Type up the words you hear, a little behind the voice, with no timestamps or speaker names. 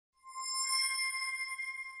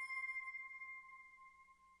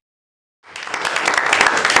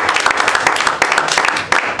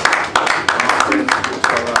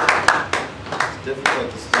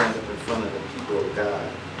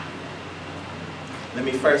Let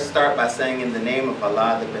me first start by saying, in the name of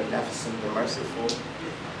Allah, the Beneficent, the Merciful,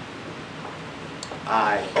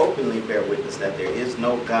 I openly bear witness that there is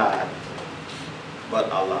no God but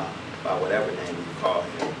Allah, by whatever name you call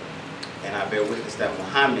him. And I bear witness that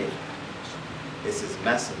Muhammad is his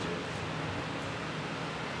messenger.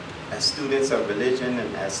 As students of religion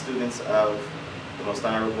and as students of the Most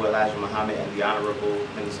Honorable Elijah Muhammad and the Honorable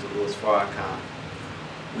Minister Louis Farrakhan,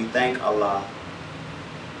 we thank Allah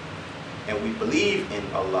and we believe in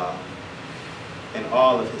Allah and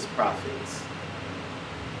all of his prophets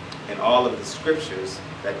and all of the scriptures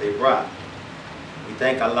that they brought. We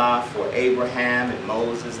thank Allah for Abraham and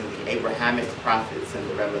Moses and the Abrahamic prophets and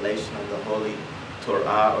the revelation of the Holy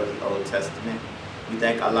Torah or the Old Testament. We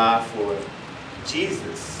thank Allah for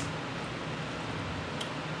Jesus,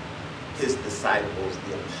 his disciples,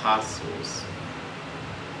 the apostles,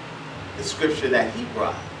 the scripture that he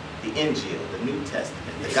brought, the Injil, the New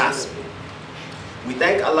Testament, the Gospel. We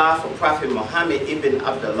thank Allah for Prophet Muhammad ibn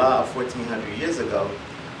Abdullah of 1400 years ago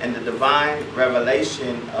and the divine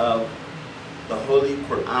revelation of the Holy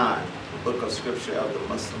Quran, the book of scripture of the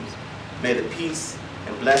Muslims. May the peace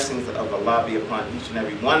and blessings of Allah be upon each and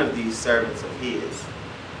every one of these servants of his.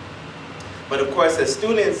 But of course, as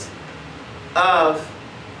students of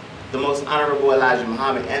the Most Honorable Elijah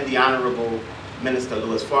Muhammad and the Honorable Minister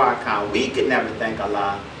Louis Farrakhan, we could never thank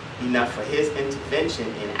Allah enough for his intervention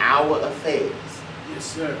in our affairs. Yes,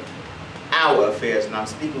 sir. Our affairs, and I'm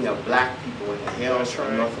speaking of black people in the hills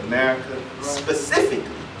of North America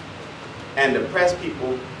specifically, and oppressed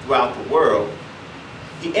people throughout the world.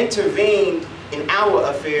 He intervened in our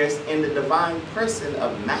affairs in the divine person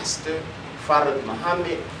of Master Father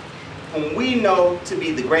Muhammad, whom we know to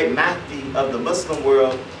be the great Mahdi of the Muslim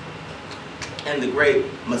world and the great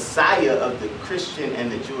Messiah of the Christian and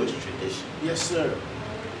the Jewish tradition. Yes, sir.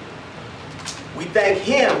 We thank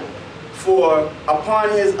him for, upon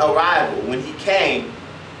his arrival, when he came,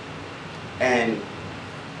 and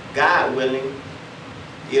God willing,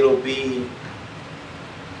 it'll be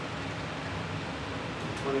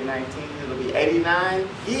 2019, it'll be 89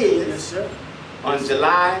 years. Yes, sir. On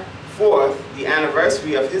July 4th, the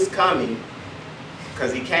anniversary of his coming,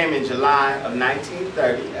 because he came in July of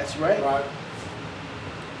 1930. That's right.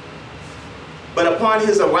 But upon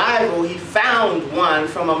his arrival, he found one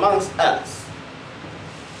from amongst us.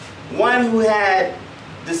 One who had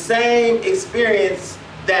the same experience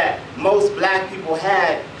that most black people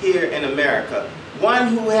had here in America. One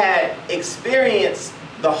who had experienced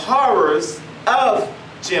the horrors of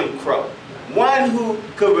Jim Crow. One who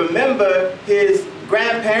could remember his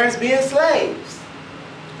grandparents being slaves.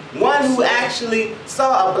 One who actually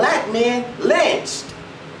saw a black man lynched.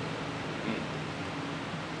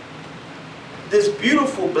 This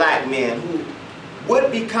beautiful black man who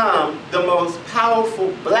would become the most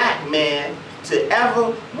powerful black man to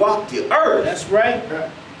ever walk the earth. That's right.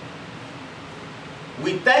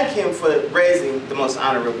 We thank him for raising the Most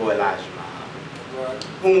Honorable Elijah Muhammad,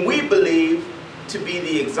 whom we believe to be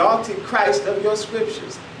the exalted Christ of your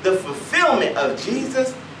scriptures, the fulfillment of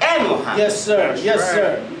Jesus and Muhammad. Yes, sir. Yes,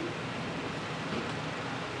 sir.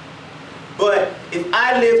 But if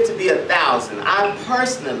I live to be 1,000, I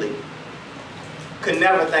personally could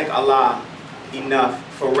never thank Allah enough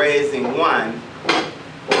for raising one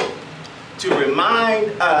to remind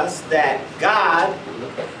us that God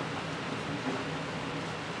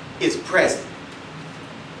is present.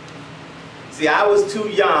 See, I was too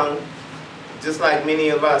young, just like many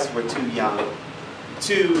of us were too young,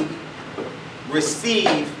 to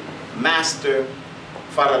receive Master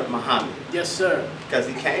Farad Muhammad. Yes, sir. Because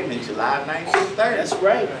he came in July of 1930. That's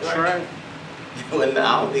right. That's right. Well, no,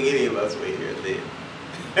 I don't think any of us were here then.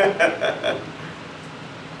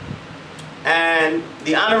 And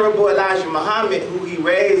the Honorable Elijah Muhammad, who he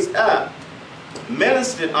raised up,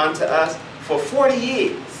 ministered unto us for 40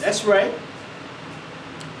 years. That's right.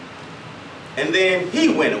 And then he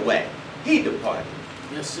went away. He departed.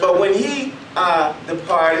 Yes, sir. But when he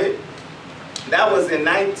departed, that was in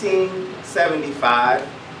 1975.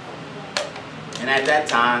 And at that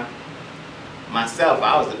time, myself,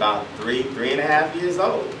 I was about 3.5 years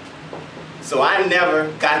old. So I never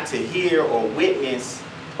got to hear or witness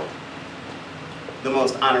the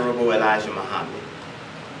Most Honorable Elijah Muhammad.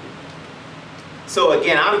 So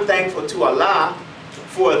again, I'm thankful to Allah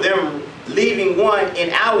for them leaving one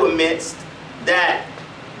in our midst that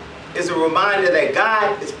is a reminder that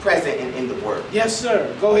God is present in the world. Yes,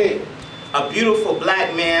 sir. Go ahead. A beautiful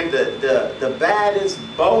black man, the baddest,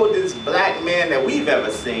 boldest black man that we've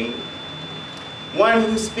ever seen. One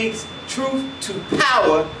who speaks truth to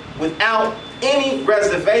power without any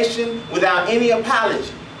reservation, without any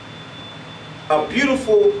apology. a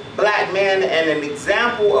beautiful black man and an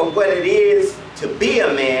example of what it is to be a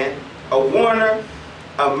man, a warner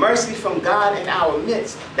of mercy from God in our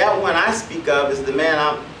midst. That one I speak of is the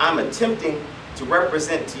man I'm attempting to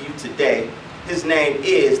represent to you today. His name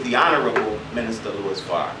is the Honorable Minister Louis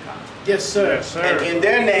Farrakhan. Yes, sir. Yes, sir. And in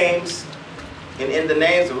their names, and in the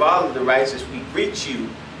names of all of the righteous, we greet you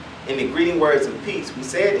in the greeting words of peace. We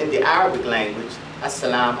say it in the Arabic language,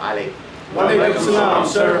 Assalamu alaikum. Wa alaikum salam,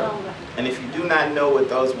 sir. And if you do not know what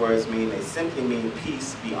those words mean, they simply mean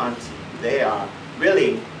peace be unto you. They are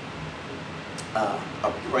really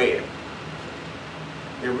a prayer.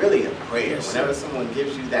 They're really a prayer. Yes, whenever someone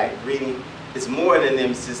gives you that greeting, it's more than them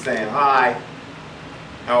just saying, hi,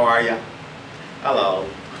 how are you? Hello.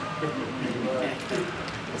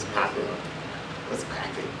 What's popping? What's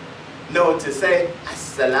cracking? No, to say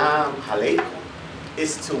Assalamu alaikum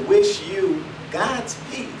is to wish you God's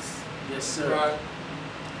peace. Yes, sir. Right.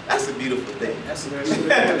 That's a beautiful thing. That's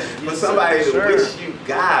For somebody to sir. wish you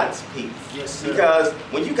God's peace. Yes, sir. Because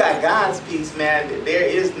when you got God's peace, man, there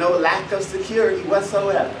is no lack of security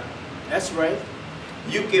whatsoever. That's right.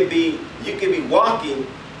 You could be walking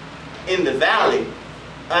in the valley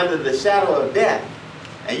under the shadow of death,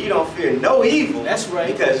 and you don't fear no evil. That's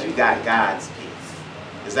right. Because you got God's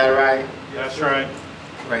peace. Is that right? That's right.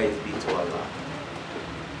 Praise be to Allah.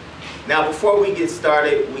 Now, before we get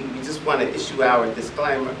started, we just want to issue our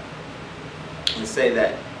disclaimer and say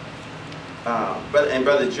that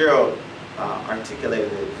Brother Gerald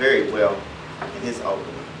articulated it very well in his opening.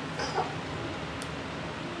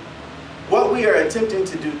 What we are attempting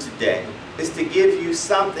to do today is to give you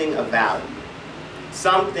something of value,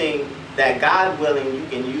 something that, God willing, you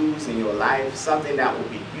can use in your life, something that will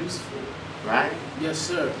be useful, right? Yes,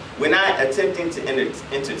 sir. We're not attempting to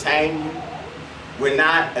entertain you. We're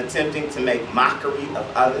not attempting to make mockery of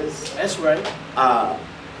others. That's right.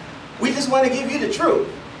 We just want to give you the truth.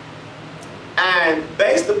 And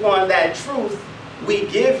based upon that truth, we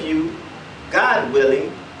give you, God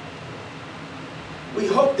willing, we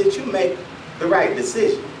hope that you make the right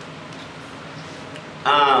decision.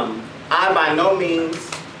 I by no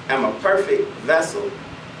means am a perfect vessel.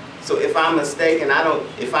 So if I'm mistaken,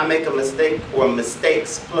 if I make a mistake or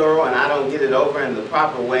mistakes plural and I don't get it over in the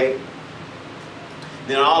proper way,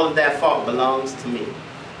 then all of that fault belongs to me.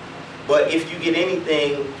 But if you get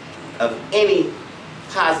anything of any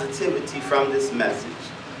positivity from this message,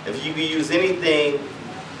 if you can use anything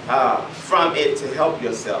from it to help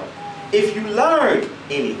yourself, if you learn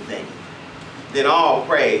anything, then all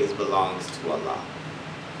praise belongs to Allah.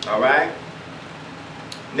 All right?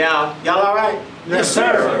 Now, y'all all right? Yes,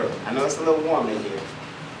 sir. I know it's a little warm in here.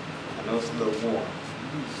 I know it's a little warm.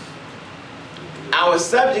 Our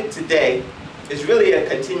subject today is really a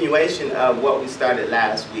continuation of what we started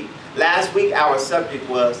last week. Last week, our subject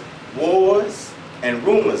was wars and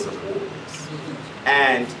rumors of wars.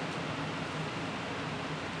 And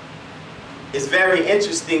it's very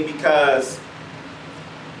interesting because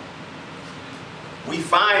we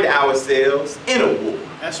find ourselves in a war.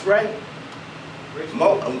 That's right.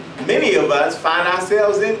 Many of us find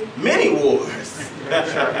ourselves in many wars.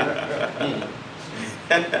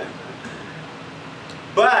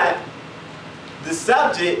 But the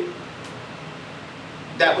subject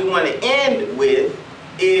that we want to end with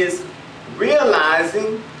is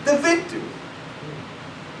realizing the victory.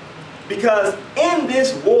 Because in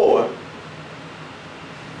this war,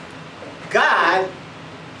 God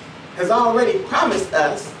has already promised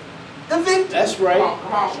us the victory. That's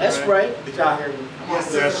right. That's right. Did y'all hear me? Yes,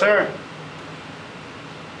 sir.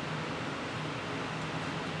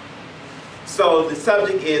 So the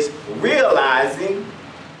subject is realizing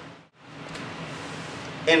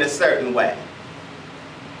in a certain way.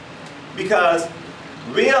 Because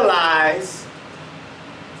realize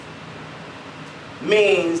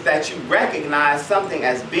means that you recognize something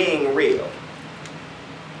as being real.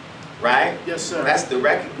 Right? Yes, sir. That's the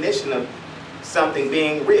recognition of something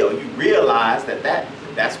being real. You realize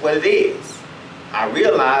that's what it is. I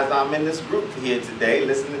realized I'm in this group here today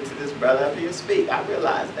listening to this brother up here speak. I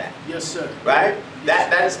realized that. Yes, sir. Right?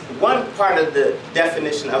 That's one part of the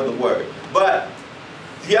definition of the word. But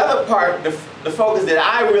the other part, the focus that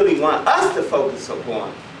I really want us to focus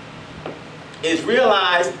upon is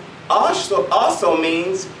realize also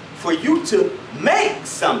means for you to make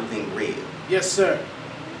something real. Yes, sir.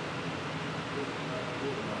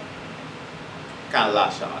 Kind of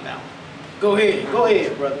lost y'all on that one. Go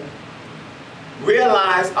ahead, brother.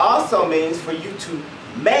 Realize also means for you to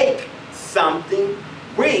make something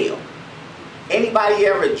real. Anybody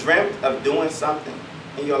ever dreamt of doing something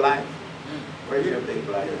in your life? Where's your big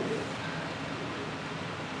black?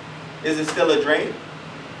 Is it still a dream?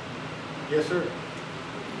 Yes, sir.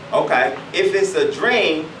 Okay. If it's a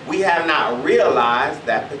dream, we have not realized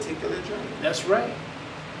that particular dream. That's right.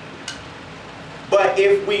 But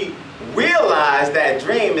if we realize that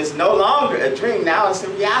dream is no longer a dream, now it's a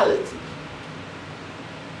reality.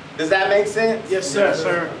 Does that make sense? Yes, sir. Yes,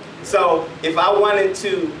 sir. So if I wanted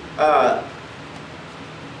to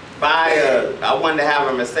I wanted to have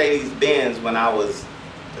a Mercedes Benz when I was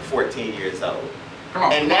 14 years old.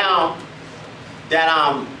 And now that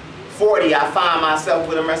I'm 40, I find myself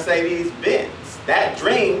with a Mercedes Benz. That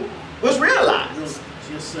dream was realized.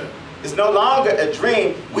 Yes, sir. It's no longer a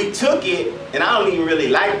dream. We took it, and I don't even really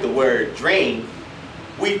like the word dream.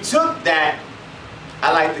 We took that,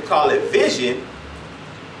 I like to call it vision,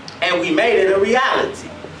 and we made it a reality.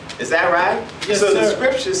 Is that right? Yes, so sir. The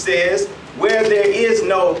scripture says, where there is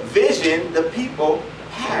no vision, the people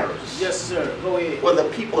perish. Yes, sir. Go ahead. Well, the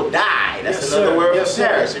people die. That's Yes, another sir. word Yes, for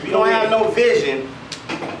perish. sir. If you don't have no vision,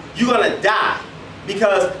 you're going to die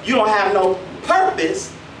because you don't have no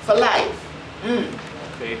purpose for life.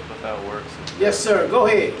 Faith without works. Yes, sir. Go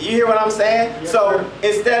ahead. You hear what I'm saying? Yes, so sir.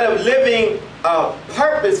 instead of living a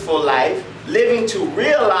purposeful life, living to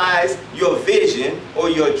realize your vision or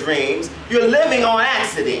your dreams, you're living on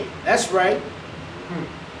accident. That's right.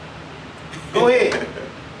 Go ahead.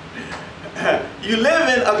 You're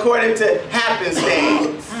living according to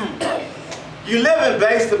happenstance. You're living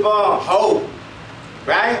based upon hope,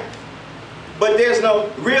 right? But there's no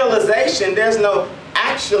realization, there's no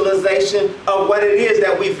actualization of what it is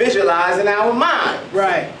that we visualize in our mind.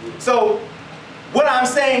 Right. So what I'm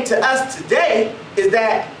saying to us today is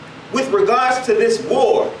that with regards to this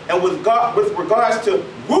war and with regards to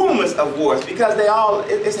rumors of wars, because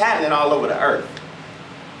it's happening all over the earth.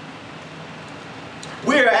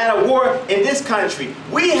 We're at a war in this country.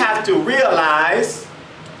 We have to realize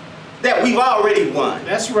that we've already won.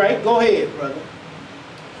 That's right. Go ahead, brother.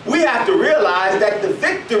 We have to realize that the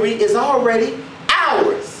victory is already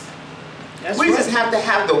ours. That's We right. just have to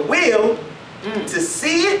have the will to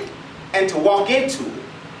see it and to walk into it.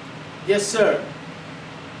 Yes, sir.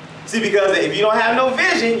 See, because if you don't have no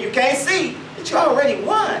vision, you can't see that you already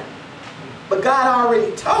won. But God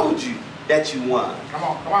already told you that you won. Come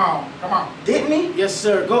on, come on, come on. Didn't he? Yes,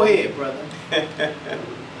 sir. Go ahead, brother.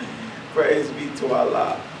 Praise be to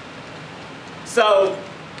Allah. So,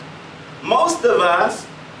 most of us,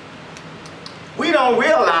 we don't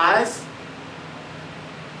realize,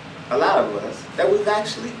 a lot of us, that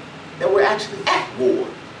we're actually at war.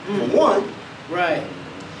 For one. Right.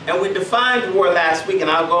 And we defined war last week, and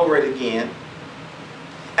I'll go over it again,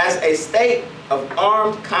 as a state of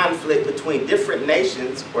armed conflict between different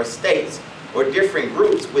nations or states or different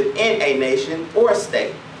groups within a nation or a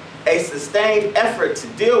state. A sustained effort to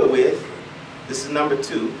deal with, this is number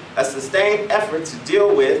 2, a sustained effort to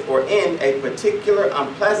deal with or end a particular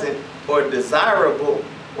unpleasant or desirable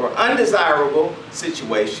or undesirable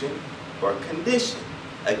situation or condition.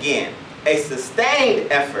 Again, a sustained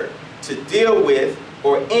effort to deal with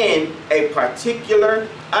or end a particular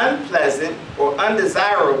unpleasant or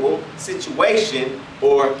undesirable situation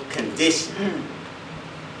or condition.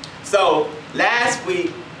 So last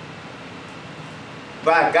week,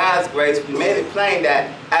 by God's grace, we made it plain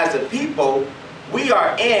that as a people, we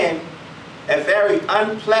are in a very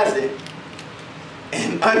unpleasant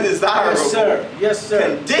and undesirable Yes, sir. Yes,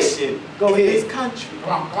 sir. condition Go in ahead. this country.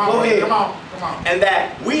 Come on, come on, Go ahead. come on, come on. And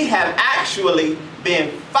that we have actually been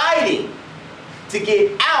fighting to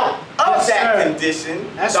get out of Yes, that sir. condition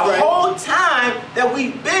That's the right. whole time that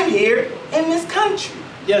we've been here in this country.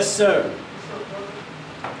 Yes, sir.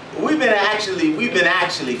 We've been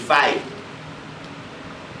actually fighting.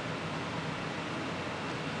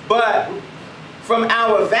 But from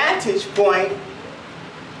our vantage point,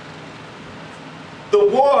 the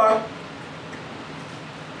war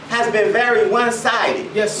has been very one-sided,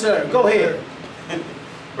 Yes, sir. Go ahead.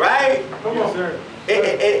 right? Come on, sir.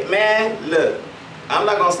 Man, look, I'm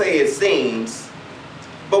not gonna say it seems,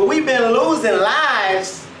 but we've been losing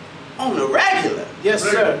lives on the regular. Yes,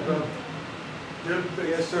 sir.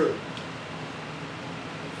 Yes, sir.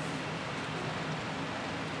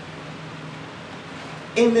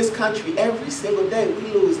 In this country, every single day, we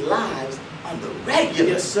lose lives on the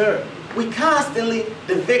regular. Yes, sir. We constantly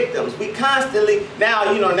the victims. We constantly now,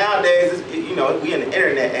 nowadays, we in the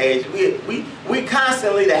internet age. We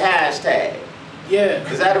constantly the hashtag. Yeah.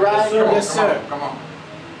 Is that right? Yes, sir. Come on.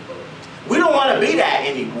 We don't want to be that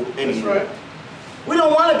anymore. That's right. We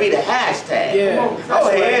don't want to be the hashtag. Yeah. Oh, That's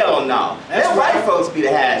right. hell no. That's Let right. white folks be the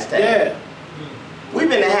hashtag. Yeah. We've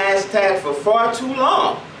been the hashtag for far too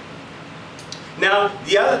long. Now,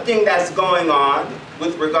 the other thing that's going on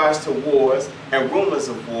with regards to wars and rumors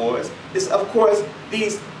of wars is, of course,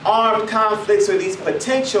 these armed conflicts or these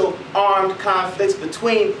potential armed conflicts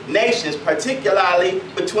between nations, particularly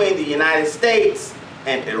between the United States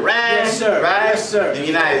and Iran, Yes, sir. right? Yes, sir. The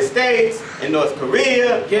United States and North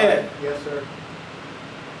Korea. Yeah. Yes, sir.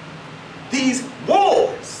 These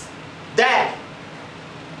wars that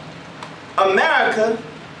America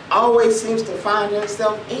always seems to find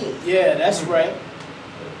herself in. Yeah, that's right.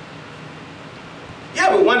 You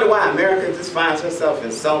ever wonder why America just finds herself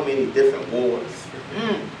in so many different wars,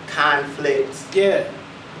 conflicts? Yeah.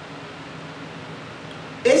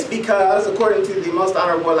 It's because, according to the Most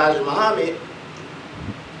Honorable Elijah Muhammad,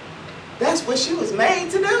 that's what she was made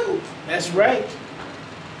to do. That's right.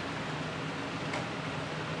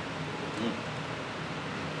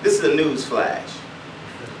 This is a news flash.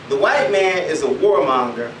 The white man is a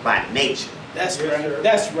warmonger by nature. That's Yes, right. sir.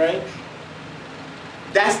 That's right.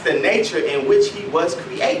 That's the nature in which he was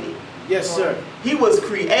created. Yes, sir. He was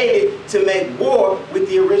created to make war with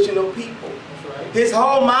the original people. That's right. His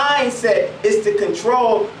whole mindset is to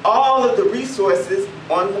control all of the resources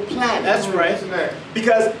on the planet. That's right. Listen to that.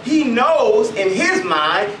 Because he knows in his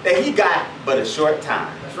mind that he got but a short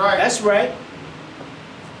time. That's right. That's right.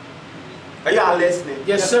 Are y'all listening?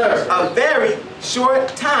 Yes, sir. A very short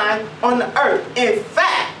time on the earth. In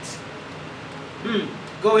fact,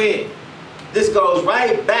 Go ahead. this goes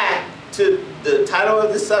right back to the title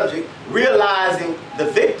of the subject, Realizing the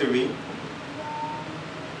Victory.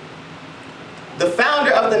 The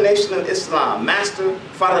founder of the Nation of Islam, Master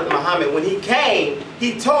Father Muhammad, when he came,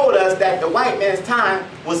 he told us that the white man's time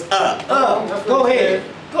was up. Go ahead.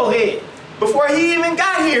 Go ahead. Before he even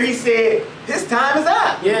got here, he said, his time is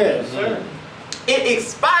up. Yeah, sir. It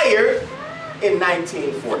expired in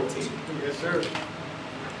 1914. Yes, sir.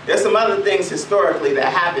 There's some other things historically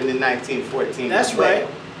that happened in 1914. That's as well. right.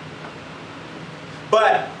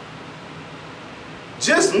 But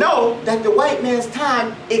just know that the white man's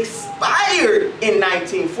time expired in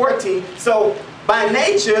 1914. So by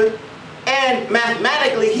nature and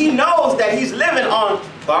mathematically, he knows that he's living on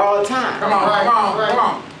borrowed time. Come on, come on, come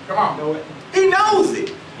on, come on. Know it. He knows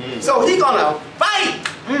it. So he's gonna fight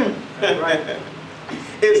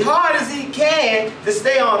as hard as he can to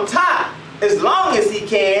stay on top, as long as he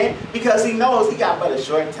can, because he knows he got but a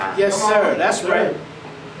short time. Yes, Come sir. on. That's right.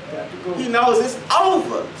 He knows it's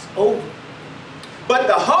over. It's over. But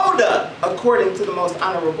the holdup, according to the Most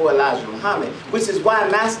Honorable Elijah Muhammad, which is why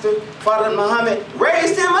Master Father Muhammad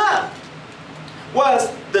raised him up,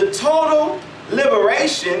 was the total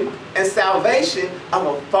liberation and salvation of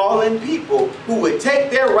a fallen people who would take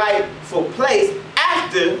their rightful place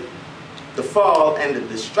after the fall and the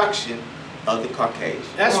destruction of the Caucasians.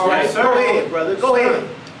 That's Come on, right. sir. Go ahead, brother. Go ahead.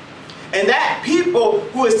 And that people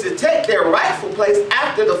who is to take their rightful place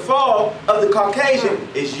after the fall of the Caucasian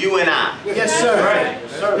is you and I. Yes, sir.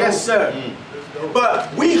 Yes, sir. Yes, sir.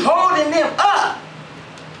 But we holding them up.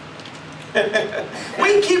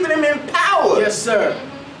 We keeping them in power. Yes, sir.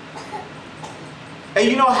 And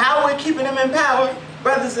you know how we're keeping him in power,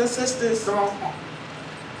 brothers and sisters? Come on.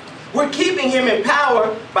 We're keeping him in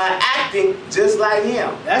power by acting just like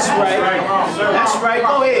him. That's right. Come on, sir. That's right.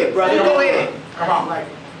 Go ahead, brother. Go ahead. Come on.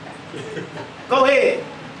 Go ahead.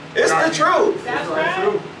 It's the truth. That's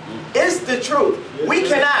right. It's the truth. We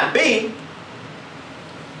cannot be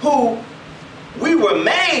who we were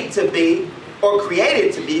made to be or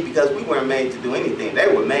created to be, because we weren't made to do anything. They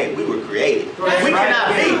were made. We were created. We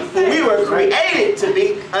cannot be who we were created to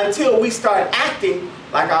be until we start acting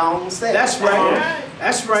like our own self. That's right.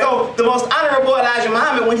 That's right. So the Most Honorable Elijah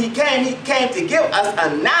Muhammad, when he came to give us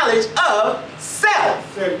a knowledge of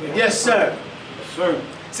self. Yes, sir. Sir.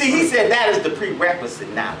 See, he said that is the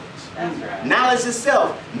prerequisite knowledge. That's right. Knowledge of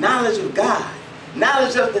self, knowledge of God,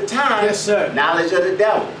 knowledge of the time, Yes, sir. knowledge of the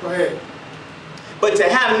devil. Go ahead. But to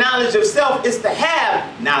have knowledge of self is to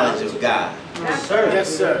have knowledge of God. Yes, sir.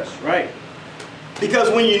 Yes, sir. Right.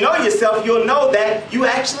 Because when you know yourself, you'll know that you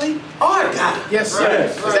actually are God. Yes, sir.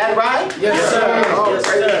 Is that right? Yes, sir. Oh, Yes,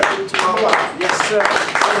 praise sir. be to Allah. Yes, sir.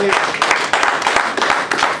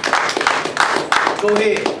 Go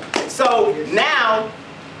ahead. So now,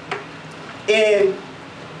 in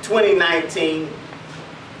 2019,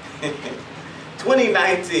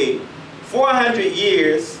 400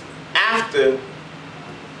 years after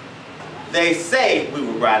they say we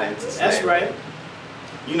were brought into slavery. That's right.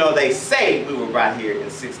 You know, they say we were brought here in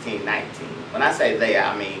 1619. When I say they,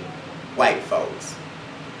 I mean white folks.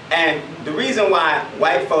 And the reason why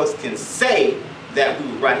white folks can say that we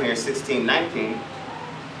were brought here in 1619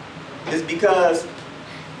 is because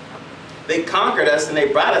they conquered us and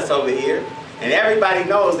they brought us over here, And everybody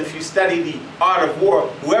knows if you study the art of war,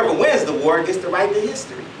 whoever wins the war gets to write the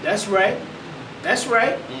history. That's right. That's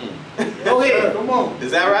right. Go ahead. Come on.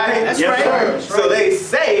 Is that right? That's Yes, right. sir. So they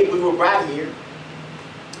say we were brought here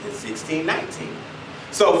in 1619.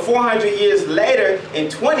 So 400 years later, in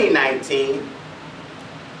 2019,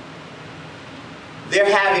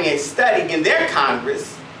 they're having a study in their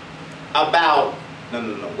Congress about,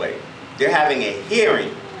 wait. They're having a hearing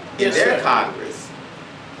in Yes, their sir. Congress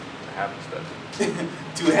I haven't studied.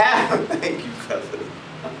 to have, thank you, brother,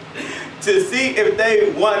 to see if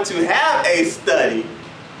they want to have a study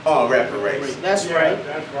on reparations. That's right.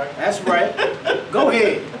 That's right. That's right. Go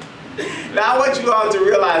ahead. Now I want you all to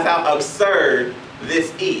realize how absurd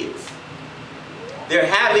this is. They're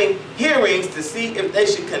having hearings to see if they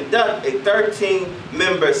should conduct a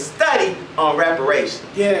 13-member study on reparations.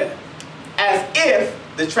 Yeah. As if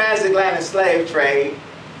the transatlantic slave trade,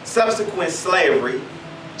 subsequent slavery,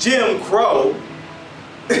 Jim Crow,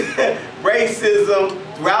 racism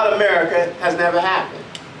throughout America has never happened.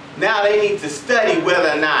 Now they need to study whether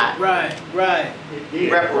or not Right. Right.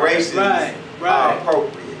 reparations Right. are Right.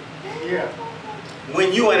 appropriate. Yeah.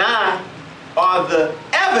 When you and I are the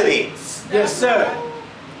evidence Yes, sir.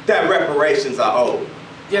 that reparations are owed.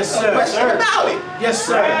 Yes, No sir. question about it. Yes,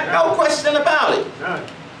 sir. No question about it. None.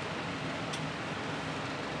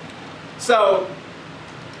 So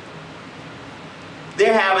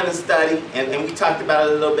they're having a study, and we talked about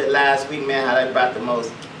it a little bit last week, man, how they brought the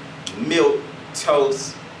most milk,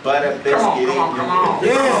 toast, butter, biscuit, come on.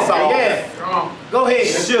 Yeah. salt, Yeah. Come on. Go ahead.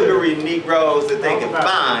 sugary Negroes that they can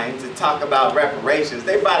find to talk about reparations.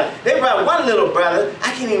 They brought one little brother,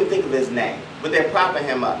 I can't even think of his name, but they're propping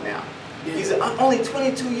him up now. He's only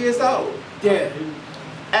 22 years old. Yeah.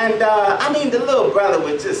 And I mean, the little brother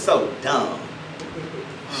was just so dumb.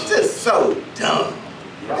 Just so dumb.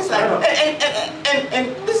 It's like,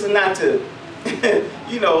 and this is not to,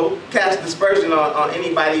 you know, cast dispersion on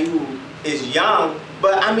anybody who is young,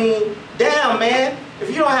 but I mean, damn, man, if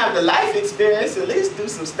you don't have the life experience, at least do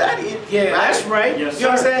some studying. Yeah, right? that's right. Yes, You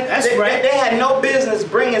know what I'm saying? That's right. They had no business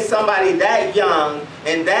bringing somebody that young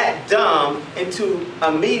and that dumb into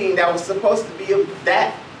a meeting that was supposed to be of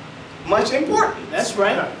that much importance. That's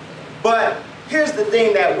right. But here's the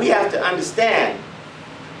thing that we have to understand,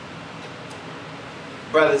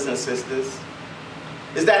 brothers and sisters,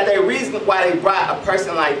 is that the reason why they brought a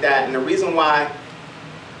person like that, and the reason why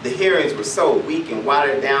the hearings were so weak and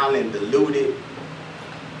watered down and diluted,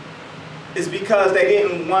 is because they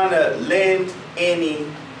didn't want to lend any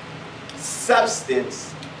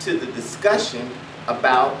substance to the discussion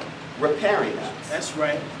about repairing us. That's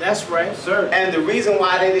right. That's right. Sir. And the reason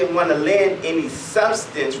why they didn't want to lend any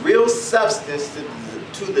substance, real substance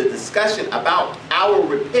to the discussion about our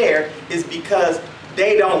repair is because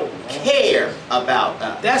they don't care about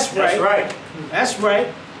us. That's right. That's right. That's right.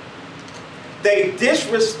 They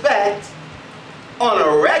disrespect on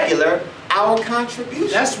a regular our contribution.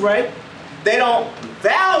 That's right. They don't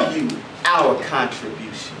value our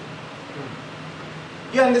contribution.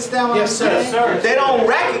 You understand what Yes, I'm sir. saying? Yes, sir. They don't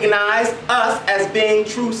recognize us as being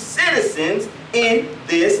true citizens in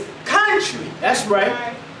this country. That's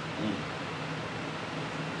right.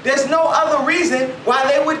 There's no other reason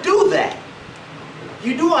why they would do that.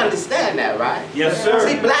 You do understand that, right? Yes, sir.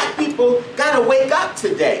 See, black people gotta wake up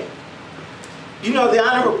today. You know, the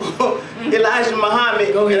Honorable Elijah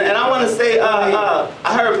Muhammad, Go ahead. and I want to say,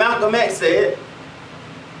 I heard Malcolm X said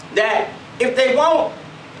that if they won't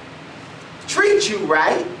treat you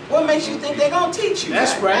right, what makes you think they're gonna teach you?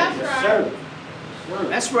 That's right. Yes, sir.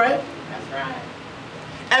 That's right.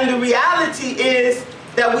 And the reality is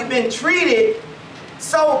that we've been treated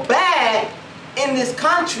so bad in this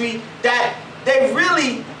country that they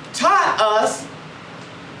really taught us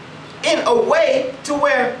in a way to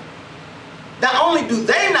where not only do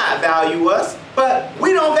they not value us, but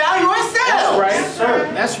we don't value ourselves. That's right. Yes,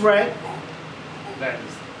 sir. That's right. That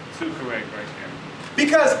is too correct right there.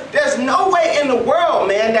 Because there's no way in the world,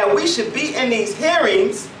 man, that we should be in these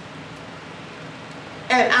hearings.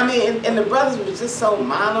 And I mean, and the brothers were just so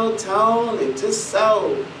monotone and just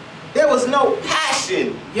so, there was no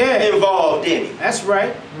passion involved in it. That's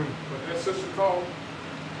right. What that sister called?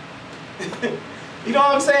 You know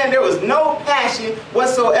what I'm saying? There was no passion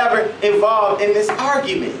whatsoever involved in this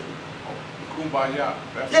argument. Kumbaya.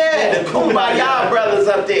 Yeah, the Kumbaya brothers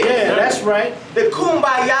up there. Yeah, that's right. The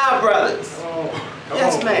Kumbaya brothers. Oh,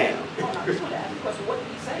 Yes, ma'am. What did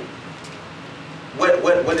he say?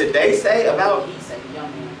 What did they say about? He said, young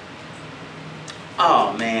man.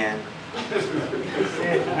 Oh man.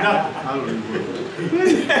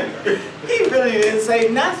 He really didn't say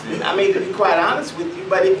nothing. I mean, to be quite honest with you,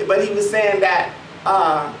 but he was saying that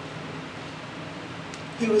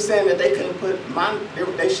he was saying that they couldn't put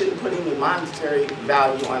they shouldn't put any monetary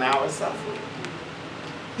value on our suffering.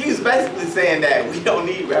 He was basically saying that we don't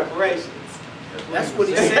need reparations. That's what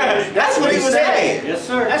he said. That's what he was saying. Yes,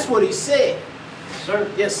 sir. That's what he said. Yes,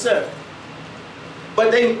 sir. Yes, sir.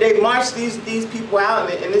 But they marched these people out,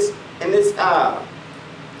 and this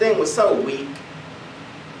thing was so weak.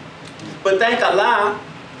 But thank Allah,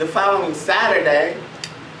 the following Saturday,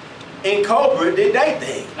 in Cobra did they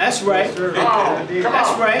thing. That's right. Yes, sir. Come on.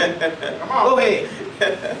 That's right. Come on. Go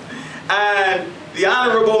ahead. And the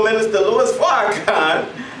Honorable Minister Louis Farrakhan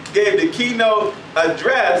gave the keynote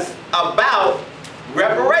address about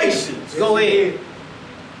reparations. Go ahead.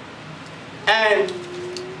 And,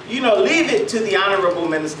 you know, leave it to the Honorable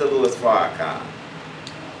Minister Louis Farrakhan.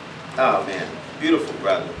 Oh, man. Beautiful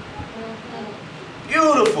brother.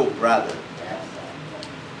 Beautiful brother.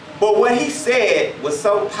 But what he said was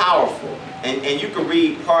so powerful. And you can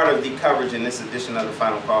read part of the coverage in this edition of the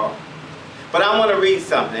Final Call. But I want to read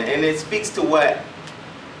something, and it speaks to what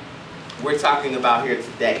we're talking about here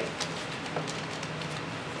today.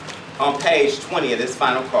 On page 20 of this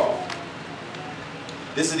Final Call.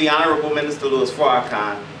 This is the Honorable Minister Louis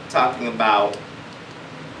Farrakhan talking about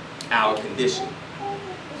our condition.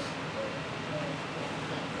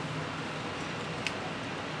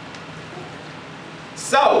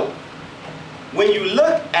 So, when you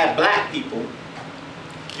look at black people,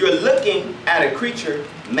 you're looking at a creature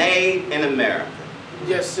made in America.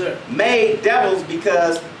 Yes, sir. Made devils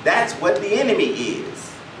because that's what the enemy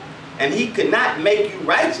is. And he could not make you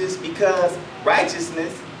righteous because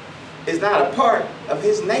righteousness is not a part of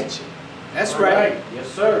his nature. That's right. Yes,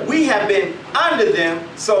 sir. We have been under them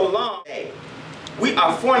so long. We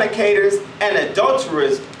are fornicators and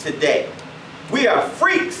adulterers today. We are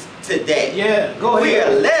freaks today. Yeah, go We are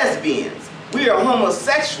ahead. lesbians. We are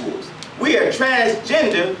homosexuals. We are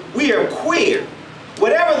transgender. We are queer.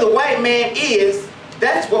 Whatever the white man is,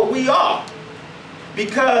 that's what we are.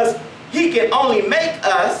 Because he can only make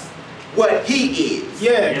us what he is.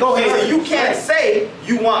 Yeah, go So ahead. you can't say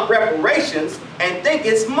you want reparations and think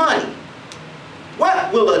it's money.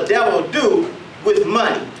 What will a devil do with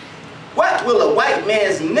money? What will a white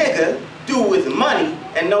man's nigga do with money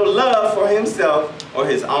and no love for himself or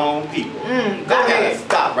his own people? Go I gotta ahead.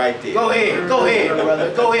 stop right there. Go ahead. Go ahead,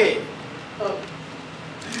 brother. Go ahead.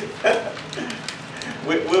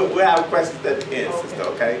 We'll have questions at the end, sister,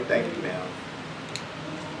 okay? Thank you, ma'am.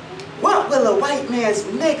 What will a white man's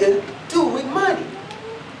nigga do with money?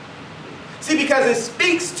 See, because it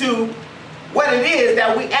speaks to what it is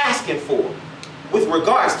that we asking for with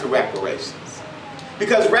regards to reparations.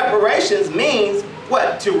 Because reparations means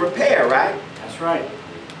what? To repair, right? That's right.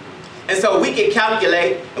 And so we can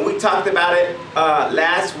calculate, and we talked about it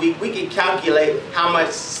last week, we can calculate how much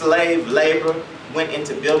slave labor went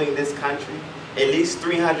into building this country. At least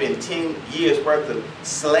 310 years worth of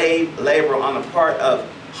slave labor on the part of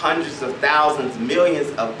hundreds of thousands, millions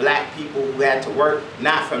of black people who had to work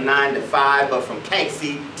not from 9 to 5, but from can't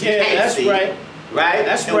see to Yeah, can't that's see. right. Right?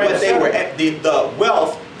 That's and right, what they sir. were, the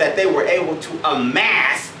wealth that they were able to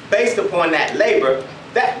amass based upon that labor,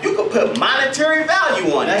 that you could put monetary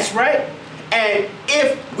value on That's that. right. And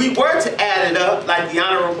if we were to add it up, like the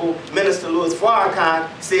Honorable Minister Louis Farrakhan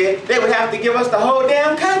said, they would have to give us the whole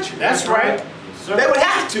damn country. That's right. Yes, sir. They would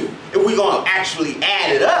have to, if we're going to actually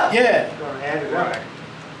add it up. Yeah. Gonna add it up.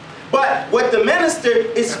 But what the minister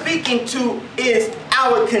is speaking to is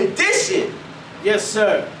our condition. Yes,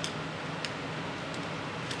 sir.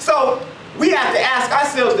 So we have to ask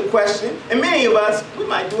ourselves the question, and many of us, we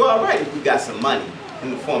might do all right if we got some money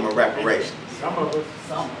in the form of reparations. Some of us.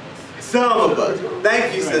 Some of us.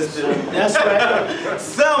 Thank you, sister. That's right.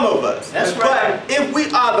 Some of us. That's right. But if we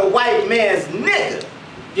are the white man's nigga,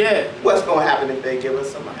 Yeah. what's going to happen if they give us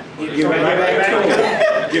some money? Get right back to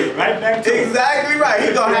it. Get right back to it. Exactly right.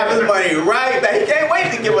 He's going to have his money right back. He can't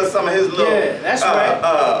wait to give us some of his little Yeah, that's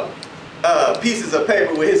right. pieces of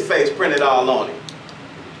paper with his face printed all on it.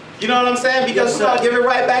 You know what I'm saying? Because Yes, we're going sir. to give it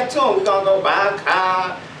right back to him. We're going to go buy a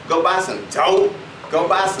car, go buy some dope, go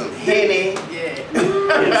buy some Henny. Yeah.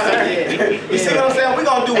 You see what I'm saying? We're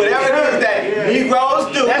going to do whatever it is that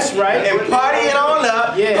Negroes do. That's right. And party it on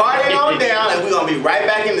up, Yeah. party it on down, and we're going to be right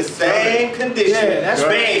back in the same condition, Yeah, that's right.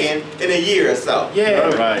 begging in a year or so. Yeah.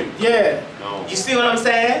 Right. Yeah. You see what I'm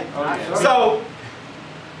saying? Okay. So,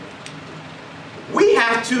 we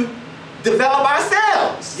have to develop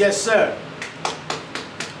ourselves. Yes, sir.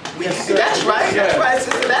 Yes, sir. That's right, Yes, that's sir. right,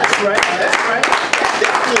 sister, that's That's right. That's right.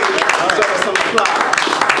 definitely deserve some applause.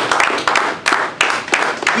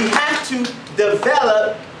 We have to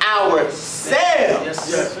develop ourselves. Yes,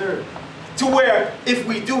 sir. Yes, sir. To where if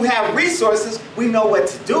we do have resources, we know what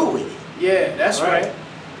to do with it. Yeah, that's right.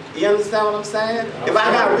 You understand what I'm saying? If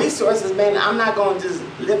I got resources, man, I'm not going to just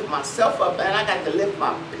lift myself up, man. I got to lift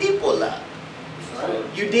my people up.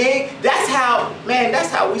 You dig? That's how, man, that's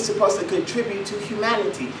how we're supposed to contribute to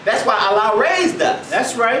humanity. That's why Allah raised us.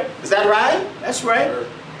 That's right. Is that right? That's right.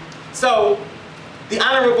 So, the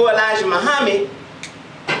Honorable Elijah Muhammad,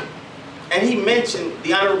 and he mentioned,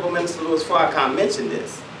 the Honorable Minister Louis Farrakhan mentioned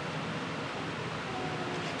this.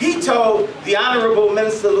 He told the Honorable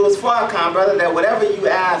Minister Louis Farrakhan, brother, that whatever you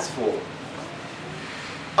ask for,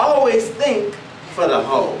 always think for the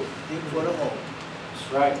whole. Think for the whole.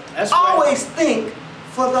 That's right. That's Always think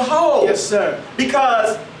for the whole. Yes, sir.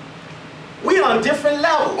 Because we on different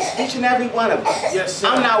levels, each and every one of us. Yes, sir.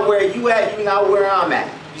 I'm not where you at, you not where I'm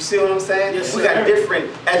at. You see what I'm saying? Yes, we sir. got different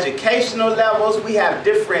educational levels. We have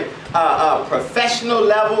different professional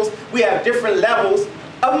levels. We have different levels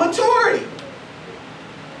of maturity.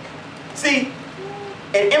 See,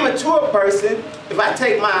 an immature person, if I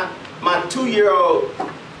take my 2-year-old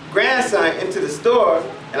grandson into the store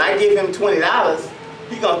and I give him $20,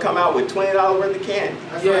 he's going to come out with $20 worth of candy.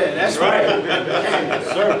 Yeah, that's right. Yes,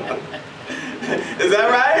 sir. Is that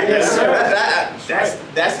right? Yes, sir.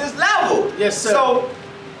 That's his level. Yes, sir. So,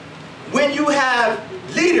 when you have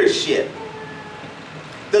leadership,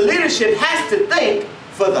 the leadership has to think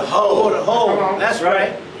for the whole. For the whole. That's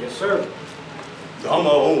right. Yes, sir. I'm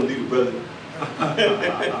my own leader, brother.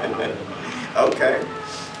 Okay.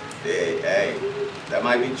 Hey, that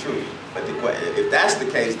might be true. But if that's the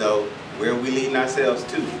case, though, where are we leading ourselves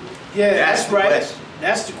to? Yeah, that's the right. question.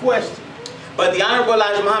 That's the question. But the Honorable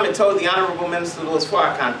Elijah Muhammad told the Honorable Minister Louis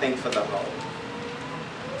Farrakhan, think for the whole.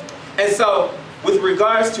 And so, with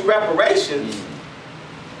regards to reparations,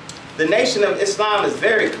 the Nation of Islam is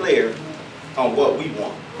very clear on what we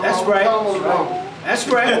want. That's right. That's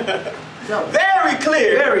right. Very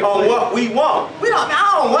clear Very on clear. what we want.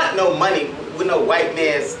 I don't want no money with no white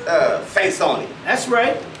man's face on it. That's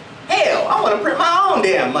right. Hell, I want to print my own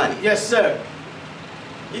damn money. Yes, sir.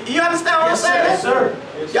 You understand what Yes, I'm saying? sir.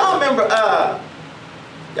 Yes, sir.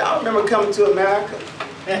 Y'all remember coming to America?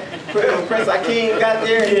 When Prince Akeem got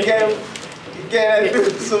there and he gave that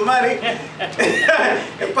dude some money.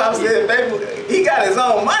 And Pop said, baby, he got his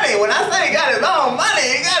own money. When I say he got his own money,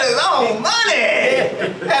 he got his own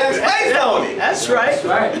money. Had his face on it. That's right. That's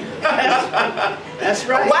right. That's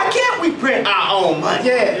right. Why can't we print our own money?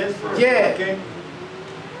 Yeah. Yeah. Okay.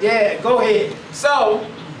 Yeah. Go ahead. So,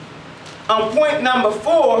 on point number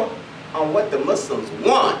 4, on what the Muslims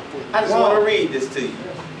want, I just want to read this to you.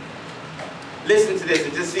 Listen to this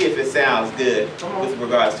and just see if it sounds good with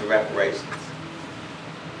regards to reparations.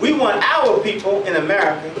 We want our people in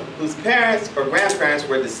America whose parents or grandparents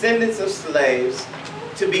were descendants of slaves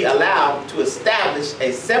to be allowed to establish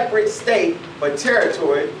a separate state or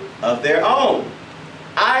territory of their own,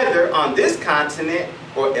 either on this continent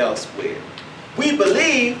or elsewhere. We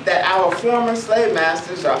believe that our former slave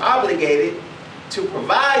masters are obligated to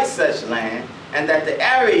provide such land and that the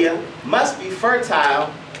area must be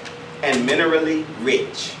fertile and minerally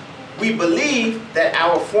rich. We believe that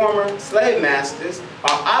our former slave masters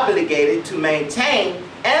are obligated to maintain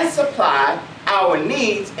and supply our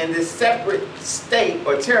needs in this separate state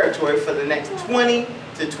or territory for the next 20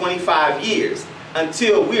 to 25 years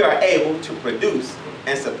until we are able to produce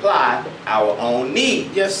and supply our own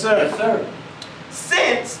needs. Yes, sir. Yes, sir.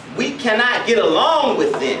 Since we cannot get along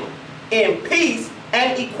with them in peace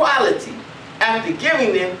and equality, after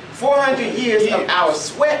giving them 400 years of our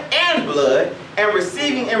sweat and blood and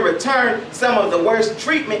receiving in return some of the worst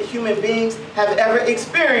treatment human beings have ever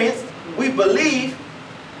experienced, we believe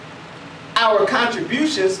our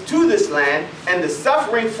contributions to this land and the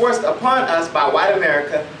suffering forced upon us by white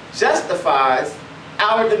America justifies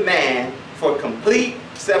our demand for complete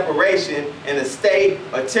separation in a state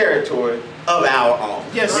or territory of our own.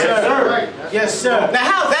 Yes, sir. Yes, sir. Yes, sir.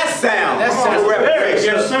 Now how's that sound? That sounds for reparations?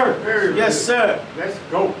 Yes, sir. Very Yes, good. sir. Let's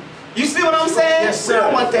go. You see what I'm saying? Yes, We don't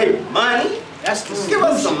sir. want their money. That's the Give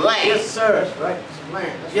us some land. Yes, sir. That's right. Some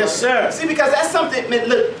land. That's Yes, right. sir. See, because that's something, man,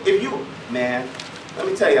 look, if you, man, let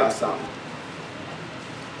me tell y'all something.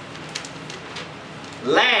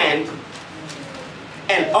 Land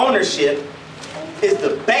and ownership is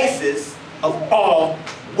the basis of all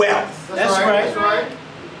wealth. That's right. That's right.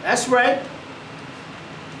 That's right.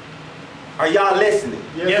 Are y'all listening?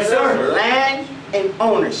 Yes, sir. Land and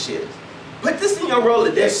ownership. Put this in your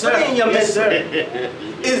Rolodex. Yes, sir. Put it in your Yes, memory. sir.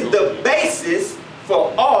 Is the basis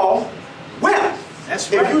for all wealth.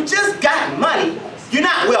 That's If right. you just got money, you're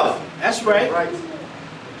not wealthy. That's right. Right.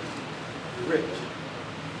 Rich.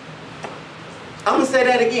 I'm gonna say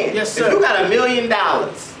that again. Yes, sir. If you got $1 million,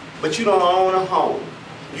 but you don't own a home,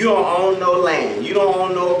 you don't own no land, you don't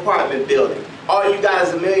own no apartment building, all you got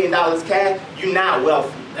is $1 million cash, you're not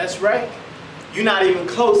wealthy. That's right. You're not even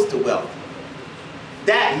close to wealthy.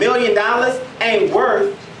 That $1 million ain't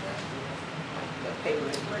worth.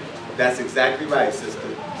 That's exactly right, sister.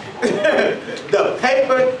 The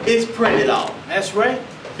paper is printed on. That's right.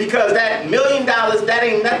 Because that $1 million, that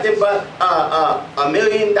ain't nothing but $1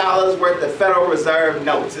 million worth of Federal Reserve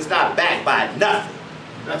notes. It's not backed by nothing.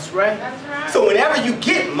 That's right. That's right. So whenever you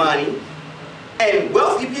get money, and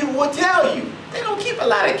wealthy people will tell you, they don't keep a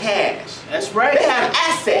lot of cash. That's right. They have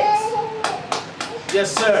assets.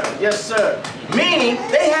 Yes, sir. Yes, sir. Meaning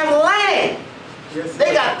they have land.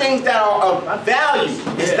 They got things that are of value.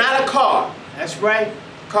 It's not a car. That's right.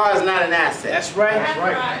 Car is not an asset. That's right. That's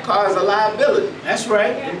right. Car is a liability. That's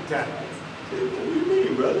right. Big time. What do you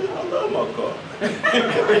mean, brother? I love my car.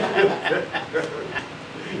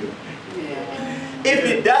 If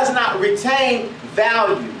it does not retain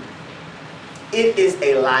value, it is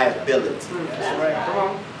a liability. That's right. Come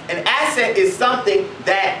on. An asset is something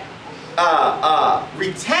that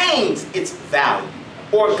retains its value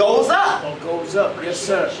or goes up. Oh, goes up. Yes,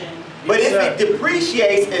 sir. But Yes, if it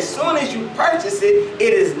depreciates as soon as you purchase it,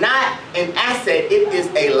 it is not an asset, it is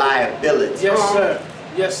a liability. Yes, sir.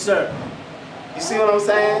 Yes, sir. You see what I'm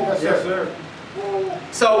saying? Yes, sir.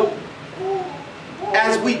 So,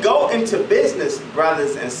 as we go into business,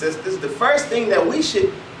 brothers and sisters, the first thing that we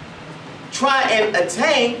should try and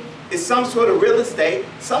attain is some sort of real estate,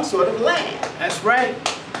 some sort of land. That's right.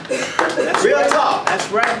 That's Real right. talk. That's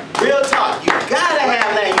right. Real talk. You gotta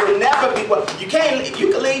have land. You'll never be well. You can't.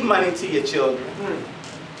 You can leave money to your children,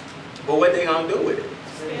 but what they gonna do with it?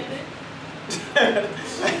 Spend it.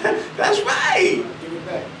 That's right. Give it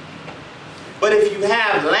back. But if you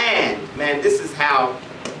have land, man, this is how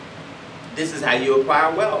you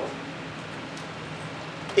acquire wealth.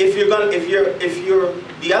 If you're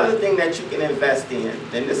the other thing that you can invest in,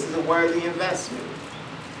 then this is a worthy investment.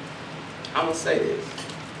 I'm gonna say this.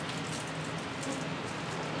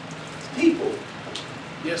 People.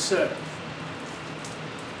 Yes, sir.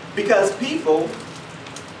 Because people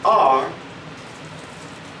are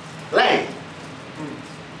land.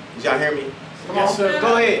 Did y'all hear me? Come Yes, on. sir.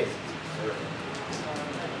 Go ahead.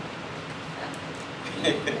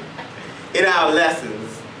 In our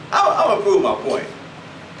lessons, I'm gonna prove my point.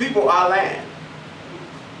 People are land.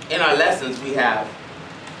 In our lessons we have,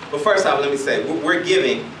 but first off, let me say, we're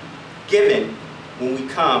given when we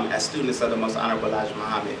come as students of the Most Honorable Elijah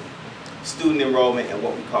Muhammad, student enrollment and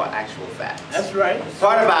what we call actual facts. That's right.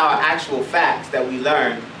 Part of our actual facts that we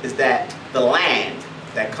learn is that the land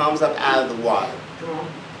that comes up out of the water, Come on.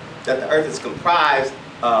 that the earth is comprised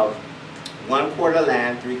of 1/4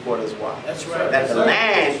 land, 3/4 water. That's right. That the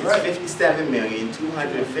land is Right.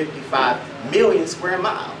 57,255,000,000 square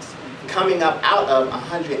miles, coming up out of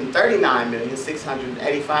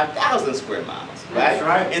 139,685,000 square miles, right? That's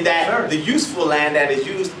right. And that Sure. the useful land that is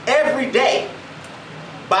used every day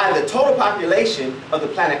by the total population of the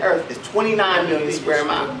planet Earth is 29 million square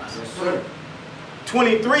miles. Yes, sir.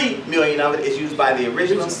 23 million of it is used by the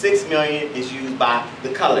original, 6 million is used by the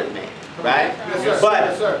colored man, right? Yes, sir. But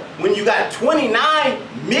Yes, sir. when you got 29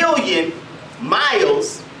 million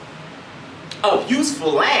miles of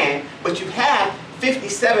useful land, but you have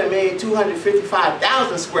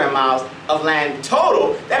 57,255,000 square miles of land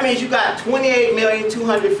total, that means you got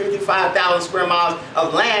 28,255,000 square miles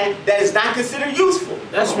of land that is not considered useful.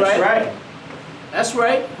 That's right. That's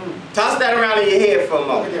right. Toss that around in your head for a Look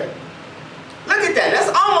at moment. that. Look at that, that's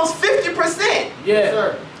almost 50% Yeah. Yes,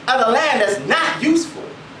 sir. of the land that's not useful.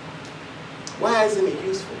 Why isn't it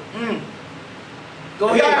useful? Go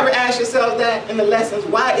Have y'all ever ahead. asked yourself that in the lessons?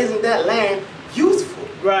 Why isn't that land useful?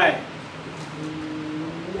 Right.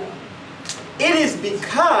 It is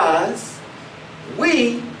because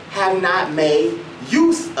we have not made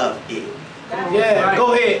use of it. Yeah. Right.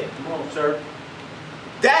 Go ahead. Come on, sir.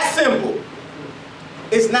 That simple.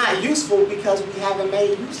 It's not useful because we haven't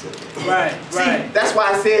made use of it. Right. See, Right. that's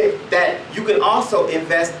why I said that you can also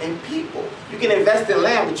invest in people. You can invest in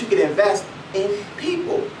land, but you can invest in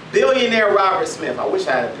people. Billionaire Robert Smith. I wish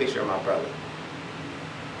I had a picture of my brother.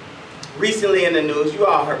 Recently in the news, you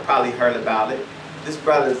all probably heard about it. This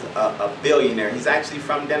brother's a billionaire. He's actually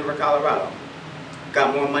from Denver, Colorado.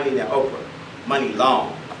 Got more money than Oprah. Money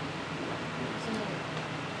long.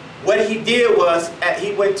 What he did was,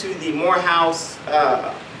 he went to the Morehouse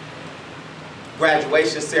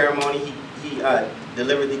graduation ceremony. He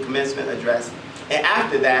delivered the commencement address. And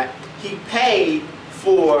after that, he paid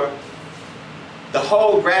for the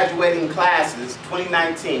whole graduating classes,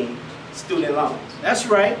 2019, student loans. That's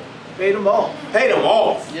right. Paid them all. Paid them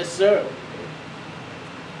off. Yes, sir.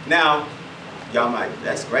 Now, y'all might,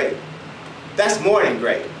 that's great. That's more than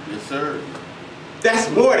great. Yes, sir. That's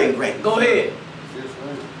more than great. Go ahead. Yes,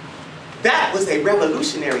 sir. That was a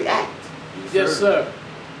revolutionary act. Yes, sir.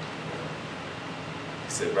 I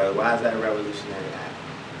said, brother, why is that a revolutionary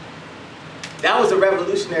act? That was a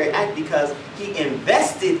revolutionary act because he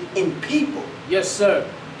invested in people. Yes, sir.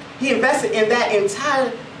 He invested in that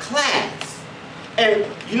entire class. And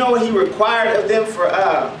you know what he required of them for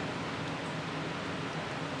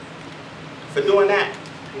doing that?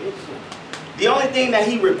 The only thing that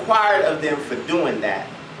he required of them for doing that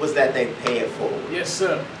was that they pay it forward. Yes,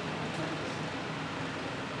 sir.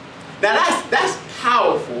 Now that's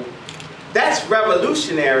powerful. That's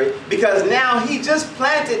revolutionary because now he just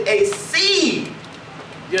planted a seed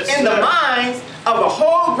Yes, in the sir. minds of a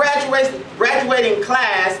whole graduating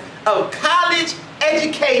class of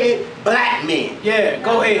college-educated black men. Yeah,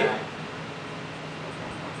 go ahead.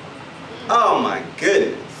 Oh my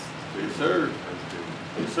goodness. Yes, sir.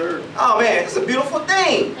 Yes, sir. Oh man, it's a beautiful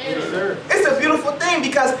thing. Yes, sir. It's a beautiful thing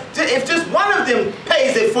because if just one of them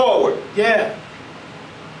pays it forward, Yeah.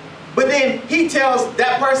 but then he tells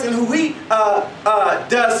that person who he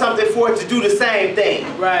does something for to do the same thing.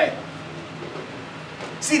 Right.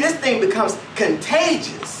 See, this thing becomes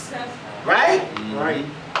contagious, That's right? Right.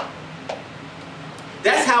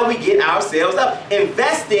 That's how we get ourselves up,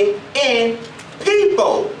 investing in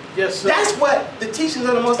people. Yes, sir. That's what the teachings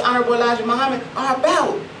of the Most Honorable Elijah Muhammad are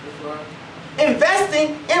about. That's right.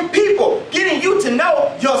 Investing in people, getting you to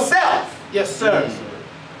know yourself. Yes, sir.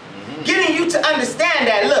 Getting you to understand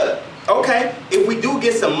that, look, okay, if we do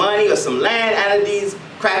get some money or some land out of these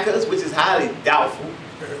crackers, which is highly doubtful,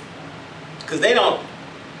 because they don't,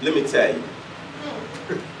 let me tell you,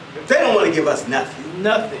 they don't want to give us nothing.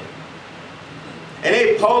 Nothing. And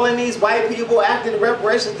they polling these white people after the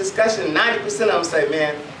reparations discussion, 90% of them say,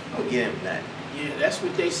 man, don't give him nothing. Yeah, that's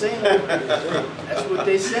what they saying. That's what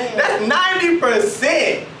they saying. That's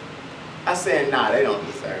 90%. I said, nah, they don't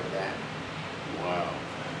deserve that. Wow.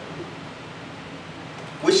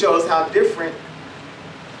 Which shows how different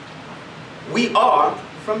we are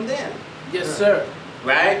from them, Yes, sir.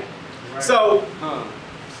 right? So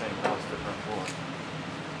Same house, different floor.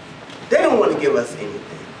 they don't want to give us anything.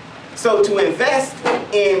 So to invest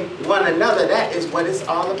in one another, that is what it's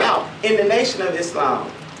all about. In the Nation of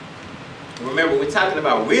Islam, remember we're talking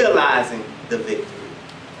about realizing the victory.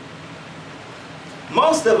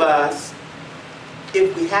 Most of us,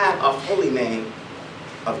 if we have a holy name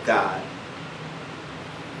of God,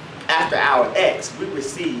 after our X, we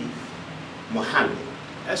receive Muhammad.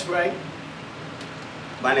 That's right.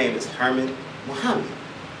 My name is Herman Muhammad.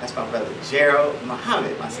 That's my brother Gerald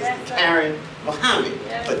Muhammad, my sister Yes, sir. Karen Muhammad,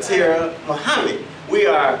 Yes, Fatira Muhammad. We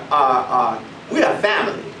are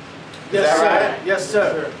family. Is Yes, that sir. right? Yes,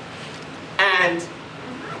 sir. And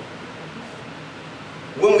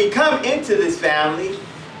when we come into this family,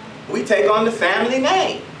 we take on the family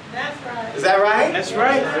name. That's right. Is that right? That's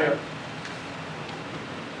right.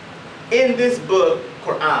 In this book,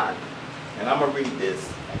 Quran, and I'm going to read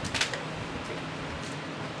this.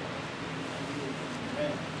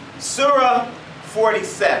 Surah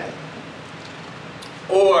 47,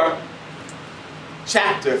 or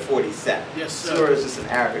chapter 47. Yes, sir. Surah is just an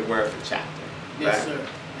Arabic word for chapter. Yes, right? sir.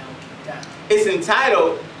 Now, It's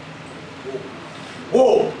entitled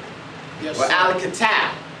War, yes, or sir.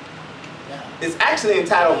 Al-Kitab. Yeah. It's actually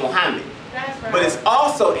entitled Muhammad, That's right. but it's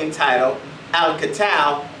also entitled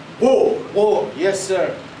Al-Kitab, War. War. Yes,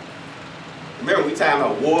 sir. Remember, we talking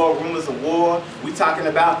about war, rumors of war. We talking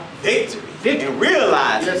about victory, Victory. and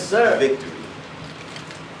realizing Yes, sir. victory.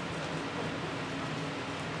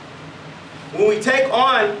 When we take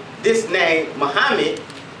on this name, Muhammad,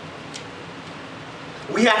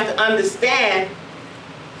 we have to understand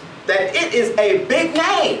that it is a big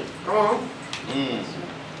name. Come on.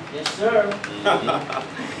 Yes, sir.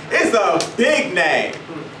 It's a big name.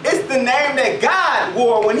 It's the name that God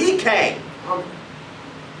wore when he came.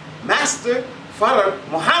 Master, Father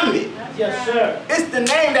Muhammad. That's Yes, right. sir. It's the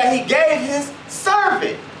name that he gave his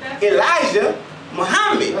servant, That's Elijah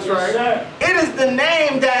Muhammad. That's Yes, right. sir. It is the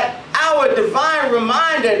name that our divine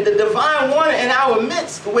reminder, the divine one in our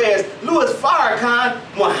midst wears, Louis Farrakhan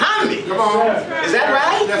Muhammad. Come on. Yes, sir. Is that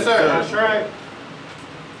right? Yes, sir. That's right.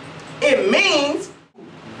 It means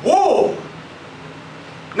war.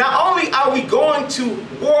 Not only are we going to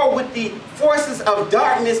war with the forces of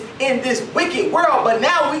darkness in this wicked world, but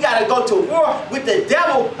now we got to go to war with the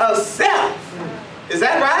devil of self. Is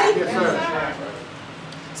that right? Yes, sir.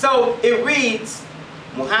 So it reads,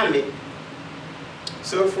 Muhammad,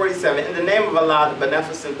 Surah 47, in the name of Allah, the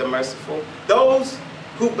Beneficent, the Merciful, those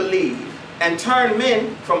who believe and turn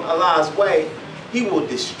men from Allah's way, he will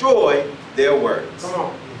destroy their works. Come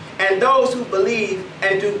on. And those who believe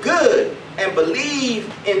and do good and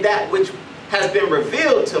believe in that which has been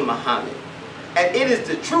revealed to Muhammad, and it is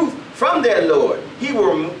the truth from their Lord. He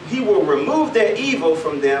will remove their evil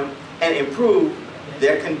from them and improve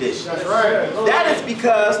their condition. That's right. That is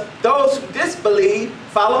because those who disbelieve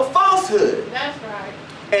follow falsehood. That's right.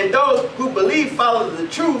 And those who believe follow the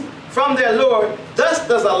truth from their Lord. Thus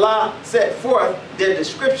does Allah set forth their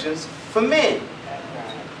descriptions for men.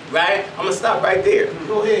 Right? I'm going to stop right there.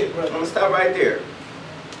 Go ahead, I'm brother. going to stop right there.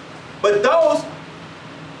 But those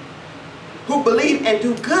who believe and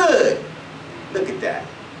do good, look at that.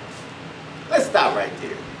 Let's stop right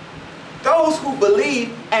there. Those who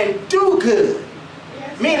believe and do good.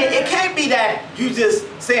 Yes, Meaning sir. it can't be that you just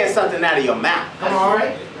saying something out of your mouth. Come on,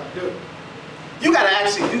 right? Do it. You got to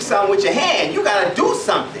actually do something with your hand. You got to do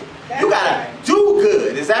something. You got to That's do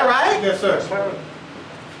good. Is that right? Yes, sir.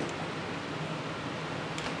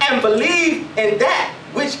 And believe in that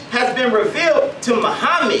which has been revealed to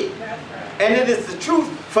Muhammad. That's right. And it is the truth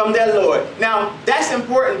from their Lord. Now, that's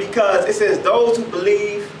important because it says those who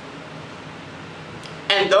believe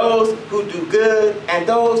and those who do good and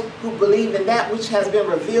those who believe in that which has been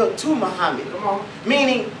revealed to Muhammad. Come on.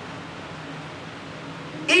 Meaning,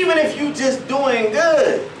 even if you just doing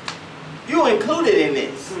good, you included in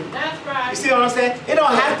this. That's right. You see what I'm saying? It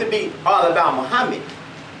don't have to be all about Muhammad.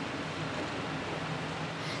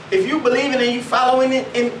 If you believing and you following it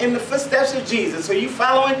in the footsteps of Jesus, or you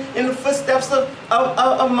following in the footsteps of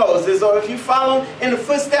Moses, or if you following in the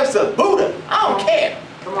footsteps of Buddha, I don't care.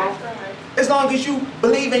 Come on. That's right. As long as you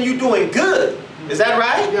believe and you doing good. Is that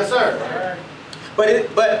right? Yes, sir.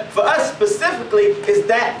 But for us specifically, is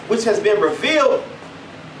that which has been revealed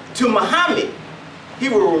to Muhammad. He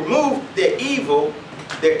will remove their evil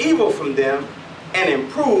from them and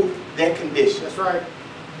improve their condition. That's right.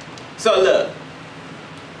 So look,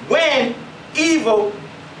 when evil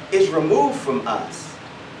is removed from us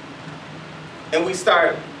and we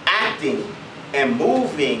start acting and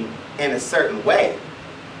moving in a certain way,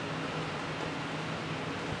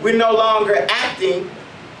 we're no longer acting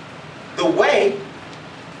the way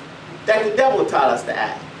that the devil taught us to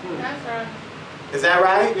act. That's right. Is that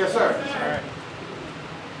right? Yes, sir. That's right.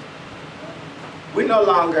 We no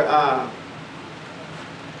longer,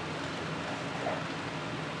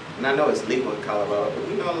 and I know it's legal in Colorado, but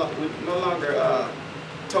we no longer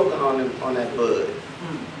token on that bud,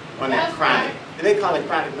 on that That's chronic. right. Do they call it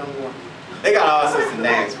chronic no more? They got all sorts of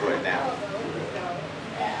names for it now.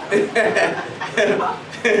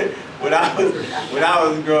 When I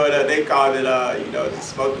was growing up, they called it, just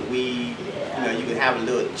smoking weed. You could have a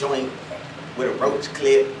little joint with a roach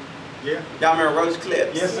clip. Yeah. Y'all remember roach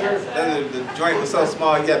clips? Yes, sir. The joint was so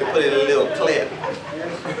small you had to put it in a little clip.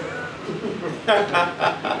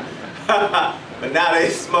 But now they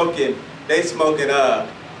smoking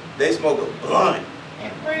blunt.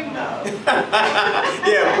 And Primo.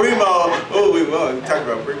 Yeah, Primo. Oh, we won't talk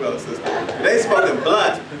about Primo sister. They smoking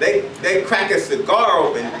blunt. They crack a cigar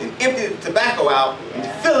open and empty the tobacco out and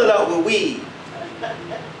fill it up with weed.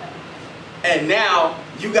 And now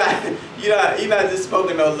you're not just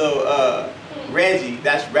smoking no little Reggie.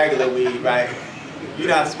 That's regular weed, right? You're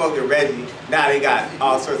not smoking Reggie. Now they got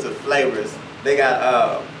all sorts of flavors. They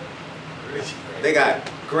got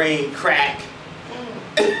green crack.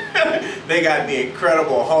 They got the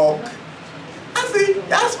Incredible Hulk. I see,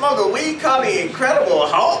 y'all smoking weed called the Incredible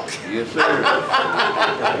Hulk? Yes, sir.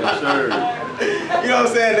 Yes, sir. You know what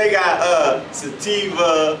I'm saying? They got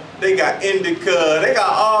sativa, they got indica, they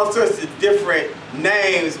got all sorts of different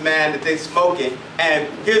names, man, that they smoking. And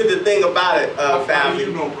here's the thing about it, family.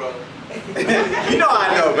 You know, brother. You know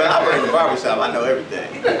I know, but I work in the barbershop. I know everything.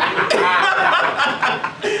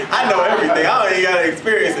 I know everything. I don't even got to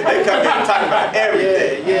experience it. They come here and talk about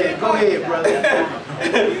everything. Yeah, go ahead, brother.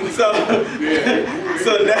 So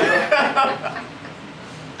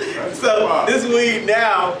this weed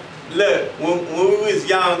now, look, when we was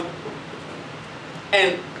young,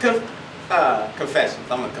 and confessions,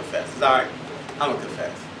 I'm gonna confess. It's all right. I'm gonna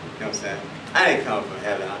confess. You know what I'm saying? I ain't come from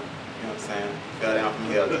heaven. You know what I'm saying? Fell down from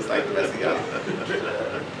hell just like the rest of y'all.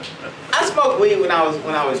 I smoked weed when I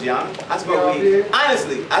was young. I smoked weed.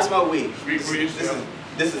 Honestly, I smoked weed. Speak for yourself.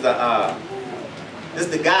 This is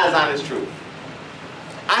the God's honest truth.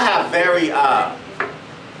 I have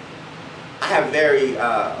very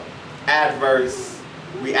adverse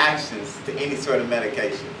reactions to any sort of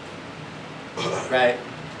medication. Right?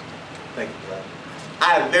 Thank you, brother.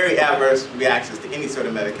 I have very adverse reactions to any sort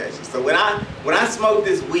of medication. So when I smoked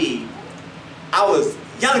this weed, I was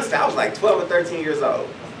youngster. I was like 12 or 13 years old.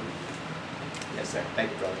 Yes, sir. Thank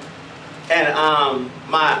you, brother. And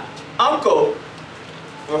my uncle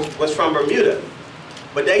was from Bermuda,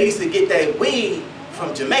 but they used to get their weed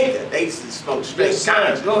from Jamaica. They used to smoke straight Yes, sir.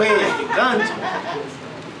 ganja. Go ahead. The ganja.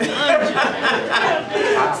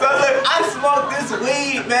 So look, I smoked this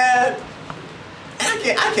weed, man. And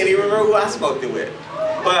I can't even remember who I smoked it with.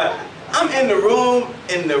 But I'm in the room,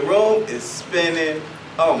 and the room is spinning.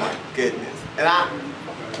 Oh my goodness. And I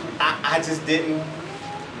just didn't,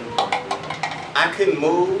 I couldn't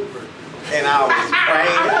move. And I was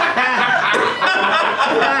praying.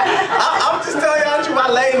 I'm just telling y'all the truth. I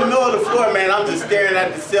lay in the middle of the floor, man. I'm just staring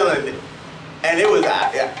at the ceiling. And it was,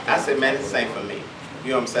 I said, man, this ain't for me.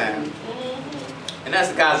 You know what I'm saying? And that's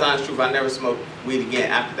the God's honest truth. I never smoked weed again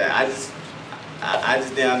after that. I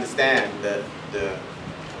just didn't understand the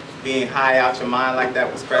being high out your mind like that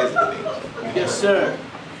was crazy to me. Yes, sir.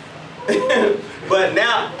 But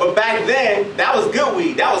back then, that was good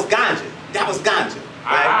weed. That was ganja. That was ganja.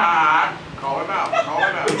 Right? Call him out. Call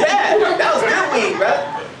him out. Yeah, that was good weed,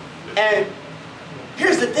 brother. And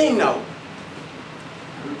here's the thing, though.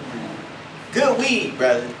 Good weed,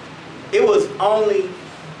 brother. It was only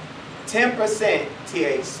 10%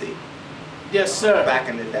 THC. Yes, sir. Back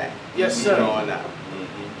in the day. Yes, sir. Growing up.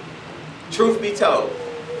 Truth be told,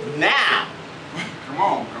 now. Come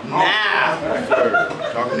on. Now. Yes, sir.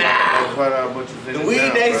 Talking Now. about what's in The the weed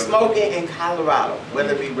town, they brother. smoking in Colorado,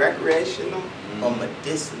 whether it be recreational or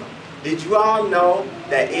medicinal. Did you all know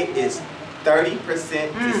that it is 30% to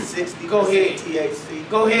 60% Go ahead. THC?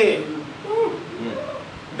 Go ahead.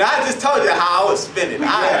 Now I just told you how I was spinning.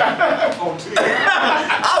 I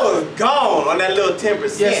was gone on that little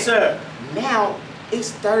 10%. Yes, sir. Now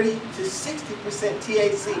it's 30 to 60%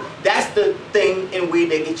 THC. That's the thing in weed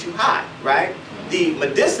that gets you high, right? The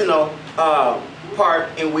medicinal part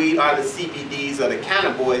in weed are the CBDs or the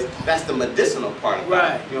cannabinoids. That's the medicinal part of it.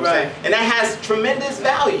 Right, You know what I'm right. saying? And that has tremendous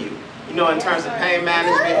value, you know, in terms of pain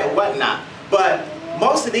management and whatnot. But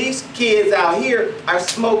most of these kids out here are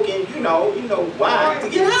smoking, you know why? To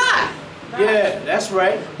get high. Yeah, that's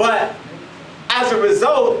right. But as a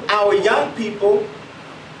result, our young people,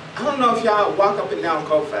 I don't know if y'all walk up and down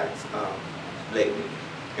Colfax lately,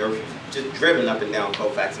 or if you've just driven up and down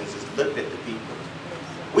Colfax and just looked at the people.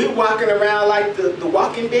 We're walking around like the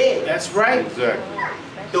Walking Dead. That's right. Exactly.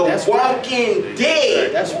 That's The right. Walking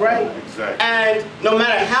Dead. That's right. Exactly. And no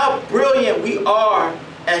matter how brilliant we are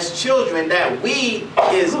as children, that weed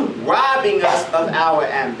is robbing us of our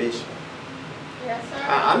ambition. Yes, sir.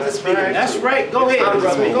 I'm just speaking. the That's truth. right. Go ahead, I'm just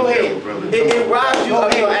brother. speaking Go the ahead. truth. It robs you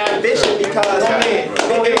of your ambition because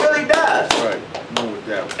it really does. Right. Come on with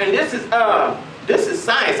that one. And this is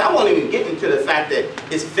science. I won't even get into the fact that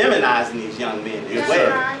it's feminizing these young men as well.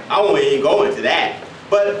 Right. I won't even go into that.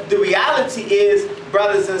 But the reality is,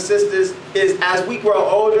 brothers and sisters, is as we grow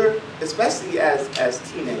older, especially as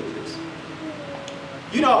teenagers,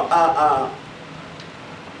 you know,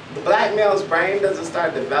 the black male's brain doesn't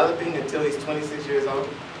start developing until he's 26 years old.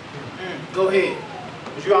 Go ahead.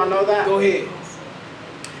 Did you all know that? Go ahead.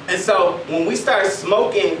 And so when we start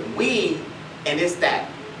smoking weed, and it's that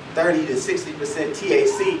 30 to 60%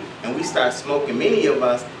 THC, and we start smoking, many of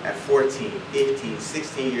us at 14, 15,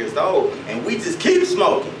 16 years old, and we just keep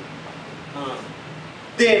smoking,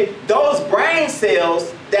 then those brain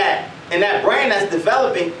cells that brain that's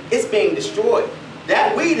developing, it's being destroyed.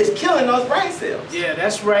 That weed is killing those brain cells. Yeah,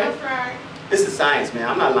 that's right. That's right. This is science, man.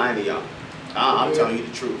 I'm not lying to y'all. I'm telling you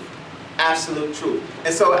the truth. Absolute truth.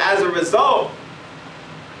 And so as a result,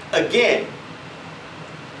 again,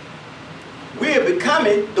 we are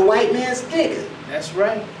becoming the white man's nigga That's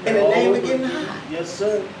right. in the name of getting high. Yes,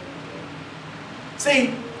 sir.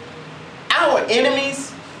 See, our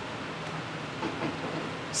enemies,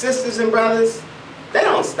 sisters and brothers, they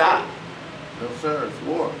don't stop. No, sir. It's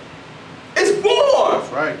war. It's war. That's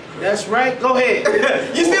right. That's right. Go ahead.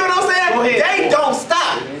 You see what I'm saying? Go ahead. They don't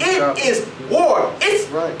stop. It ain't It stopping. is war. It's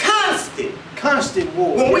Right. constant. Constant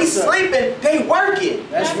war. When we Yes, sir. sleeping, they working.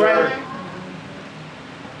 That's right.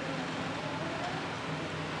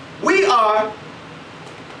 We are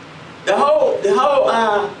the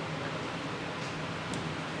whole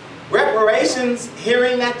reparations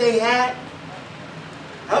hearing that they had.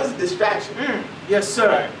 That was a distraction. Yes,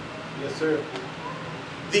 sir. Yes, sir.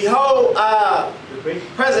 The whole Debate.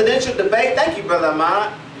 presidential debate. Thank you, brother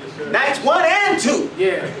Ahmad. Yes, sir. Nights 1 and 2.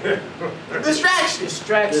 Yeah. Distraction.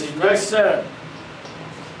 Distraction. Yes, sir.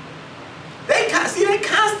 They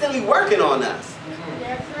constantly working on us.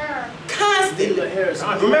 Yes, sir. Constantly.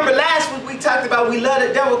 Harrison. Remember last week we talked about we love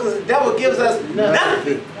the devil because the devil gives us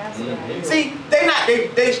nothing. That's right. See, they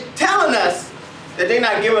telling us that they're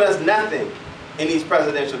not giving us nothing in these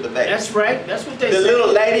presidential debates. That's right. That's what they The say.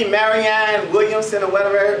 little lady, Marianne Williamson or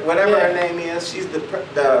whatever Yeah. her name is, she's the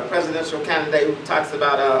presidential candidate who talks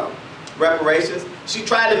about reparations. She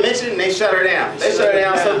tried to mention it and they shut her down. They shut her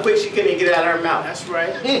down so quick she couldn't even get it out of her mouth. That's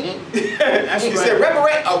right. That's she said,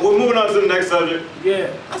 reparate. Oh, we're moving on to the next subject.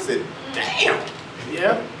 Yeah. I said, damn.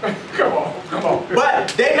 Yeah. Come on. But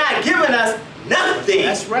they're not giving us nothing.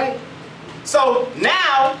 That's right. So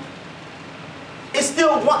now, we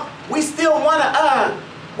still want to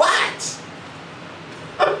watch.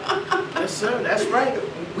 Yes, sir. That's right.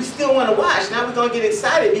 We still want to watch. Now we're going to get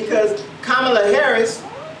excited because Kamala Harris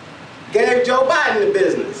gave Joe Biden the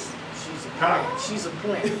business. She's a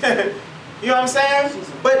plant. You know what I'm saying?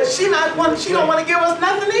 But she don't want to give us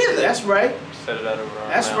nothing either. That's right. Set it out over our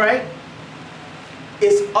That's mouth. right.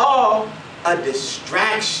 It's all a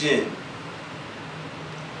distraction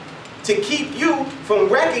to keep you from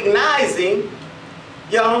recognizing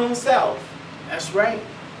your own self. That's right.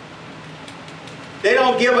 They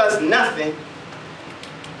don't give us nothing,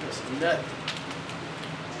 That's nothing.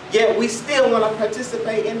 yet we still want to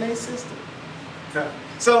participate in their system.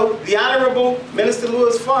 So the Honorable Minister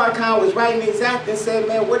Louis Farrakhan was writing these acts and said,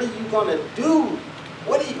 man, what are you going to do?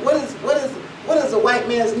 What does a white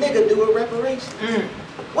man's nigga do with reparations?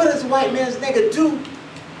 What does a white man's nigga do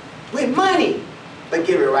with money? But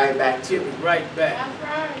give it right back to Give it right back.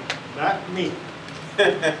 That's right. Not me.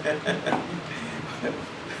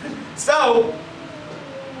 So,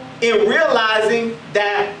 in realizing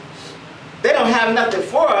that they don't have nothing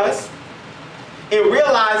for us, in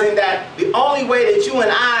realizing that the only way that you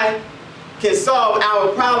and I can solve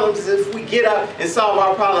our problems is if we get up and solve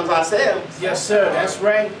our problems ourselves. Yes, sir. That's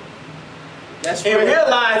right. That's In right.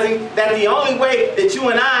 realizing that the only way that you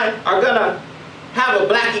and I are going to have a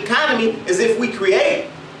black economy is if we create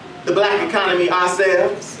the black economy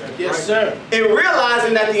ourselves. Yes, sir. In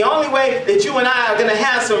realizing that the only way that you and I are going to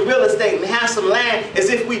have some real estate and have some land is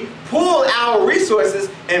if we pool our resources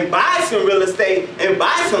and buy some real estate and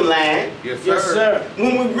buy some land. Yes, sir. Yes, sir.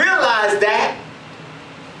 When we realize that,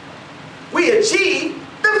 we achieve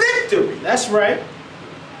the victory. That's right.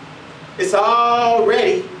 It's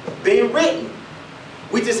already been written.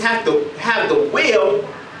 We just have to have the will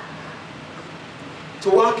to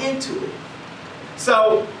walk into it.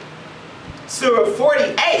 So, Surah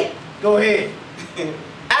 48, Go ahead.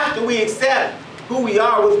 after we accept who we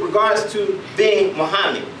are with regards to being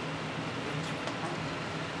Muhammad,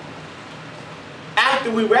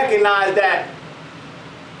 after we recognize that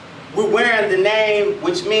we're wearing the name,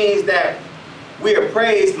 which means that we are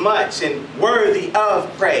praised much and worthy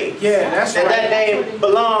of praise. Yeah, that's that right. that name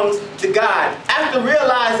belongs to God. After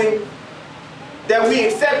realizing that we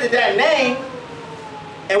accepted that name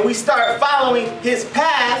and we start following his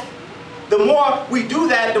path, the more we do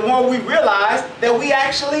that, the more we realize that we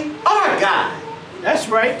actually are God. That's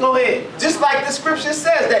right. Go ahead. Just like the scripture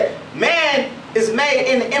says that man is made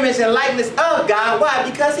in the image and likeness of God. Why?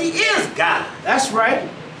 Because he is God. That's right.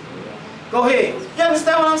 Go ahead. You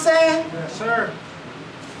understand what I'm saying? Yes, sir.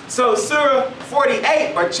 So Surah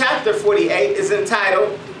 48, or chapter 48, is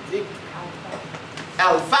entitled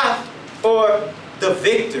Al-Fath, or the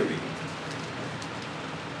victory.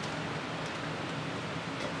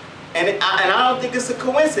 And I don't think it's a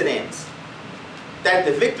coincidence that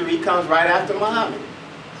the victory comes right after Muhammad.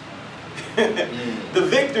 The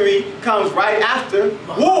victory comes right after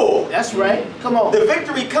war. That's right. Come on. The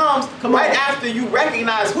victory comes right after you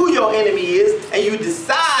recognize who your enemy is and you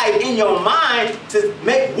decide in your mind to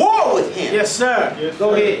make war with him. Yes, sir. Yes,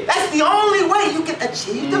 Go sir. ahead. That's the only way you can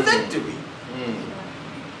achieve the victory.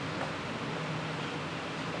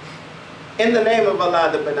 In the name of Allah,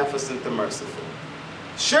 the Beneficent, the Merciful.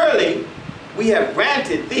 Surely we have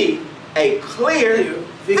granted thee a clear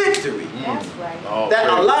victory, That's right. All that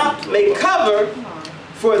praise Allah be to may Allah. cover Come on.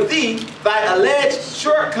 for thee thy alleged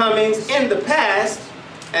shortcomings in the past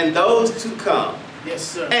and those to come, Yes,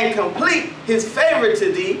 sir. and complete his favor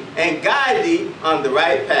to thee and guide thee on the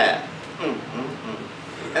right path.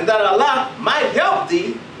 And that Allah might help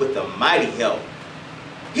thee with a mighty help.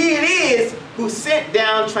 He it is who sent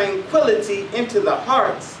down tranquility into the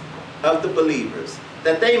hearts of the believers,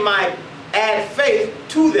 that they might add faith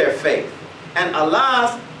to their faith. And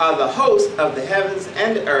Allah's are the hosts of the heavens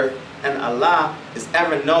and the earth, and Allah is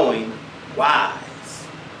ever knowing, wise.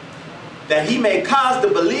 That he may cause the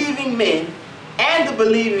believing men and the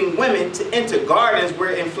believing women to enter gardens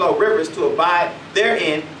wherein flow rivers, to abide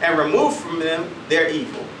therein and remove from them their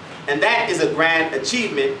evil. And that is a grand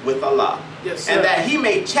achievement with Allah. Yes, sir. And that he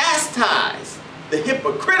may chastise the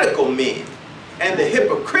hypocritical men and the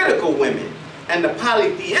hypocritical women and the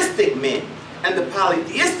polytheistic men and the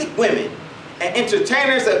polytheistic women and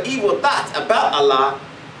entertainers of evil thoughts about Allah.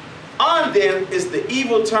 On them is the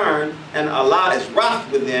evil turn, and Allah is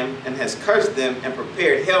wroth with them and has cursed them and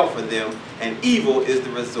prepared hell for them, and evil is the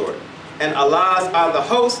resort. and Allah's are the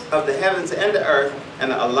hosts of the heavens and the earth,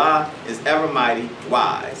 and Allah is ever mighty,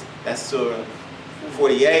 wise. That's Surah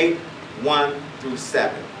 48, 1 through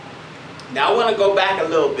 7. Now I want to go back a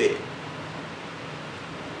little bit,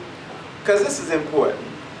 because this is important.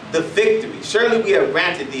 The victory. Surely we have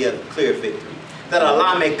granted thee a clear victory, that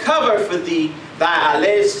Allah may cover for thee thy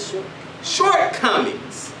alleged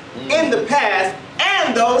shortcomings in the past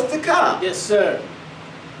and those to come. Yes, sir.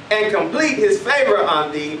 And complete his favor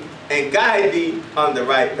on thee and guide thee on the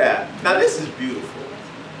right path. Now this is beautiful.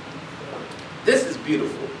 This is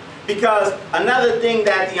beautiful. Because another thing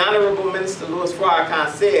that the Honorable Minister Louis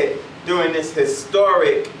Farrakhan said during this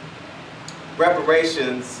historic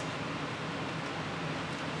reparations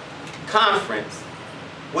conference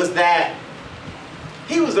was that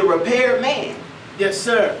he was a repaired man. Yes,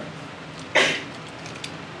 sir.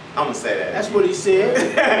 I'm going to say that. That's what he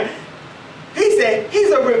said. He said he's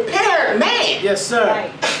a repaired man. Yes, sir.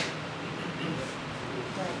 Right.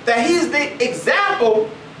 That he's the example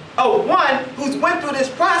of one who's went through this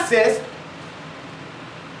process,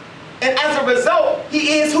 and as a result,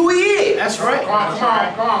 he is who he is. That's right. Come on, come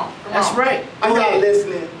on, come on. That's right. Are Go y'all ahead.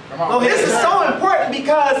 listening? Come on. Go ahead. This is so important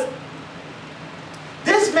because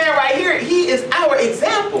this man right here, he is our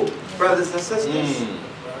example, brothers and sisters.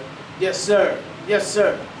 Yes, sir. Yes,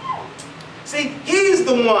 sir. See, he's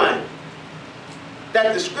the one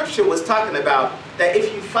that the scripture was talking about, that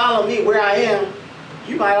if you follow me where I am,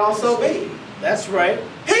 you might also be. That's right.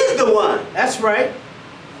 He's the one. That's right.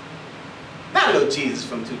 Not no Jesus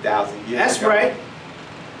from 2,000 years That's ago. right.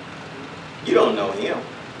 You don't know him.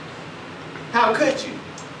 How could you?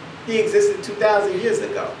 He existed 2,000 years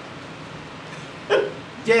ago.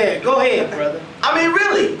 Yeah, go ahead, brother. I mean,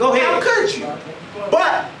 really, Go ahead. How could you?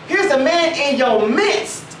 But here's a man in your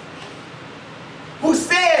midst who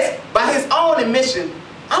says, by his own admission,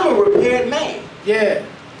 I'm a repaired man. Yeah.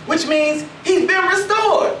 Which means he's been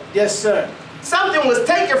restored. Yes, sir. Something was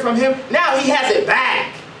taken from him, now he has it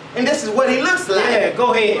back. And this is what he looks like. Yeah,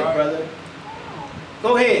 go ahead, brother.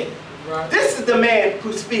 Go ahead. This is the man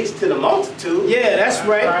who speaks to the multitude. Yeah, that's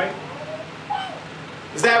right.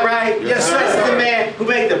 Is that right? Yes, This sir. is the man who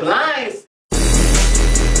made the blind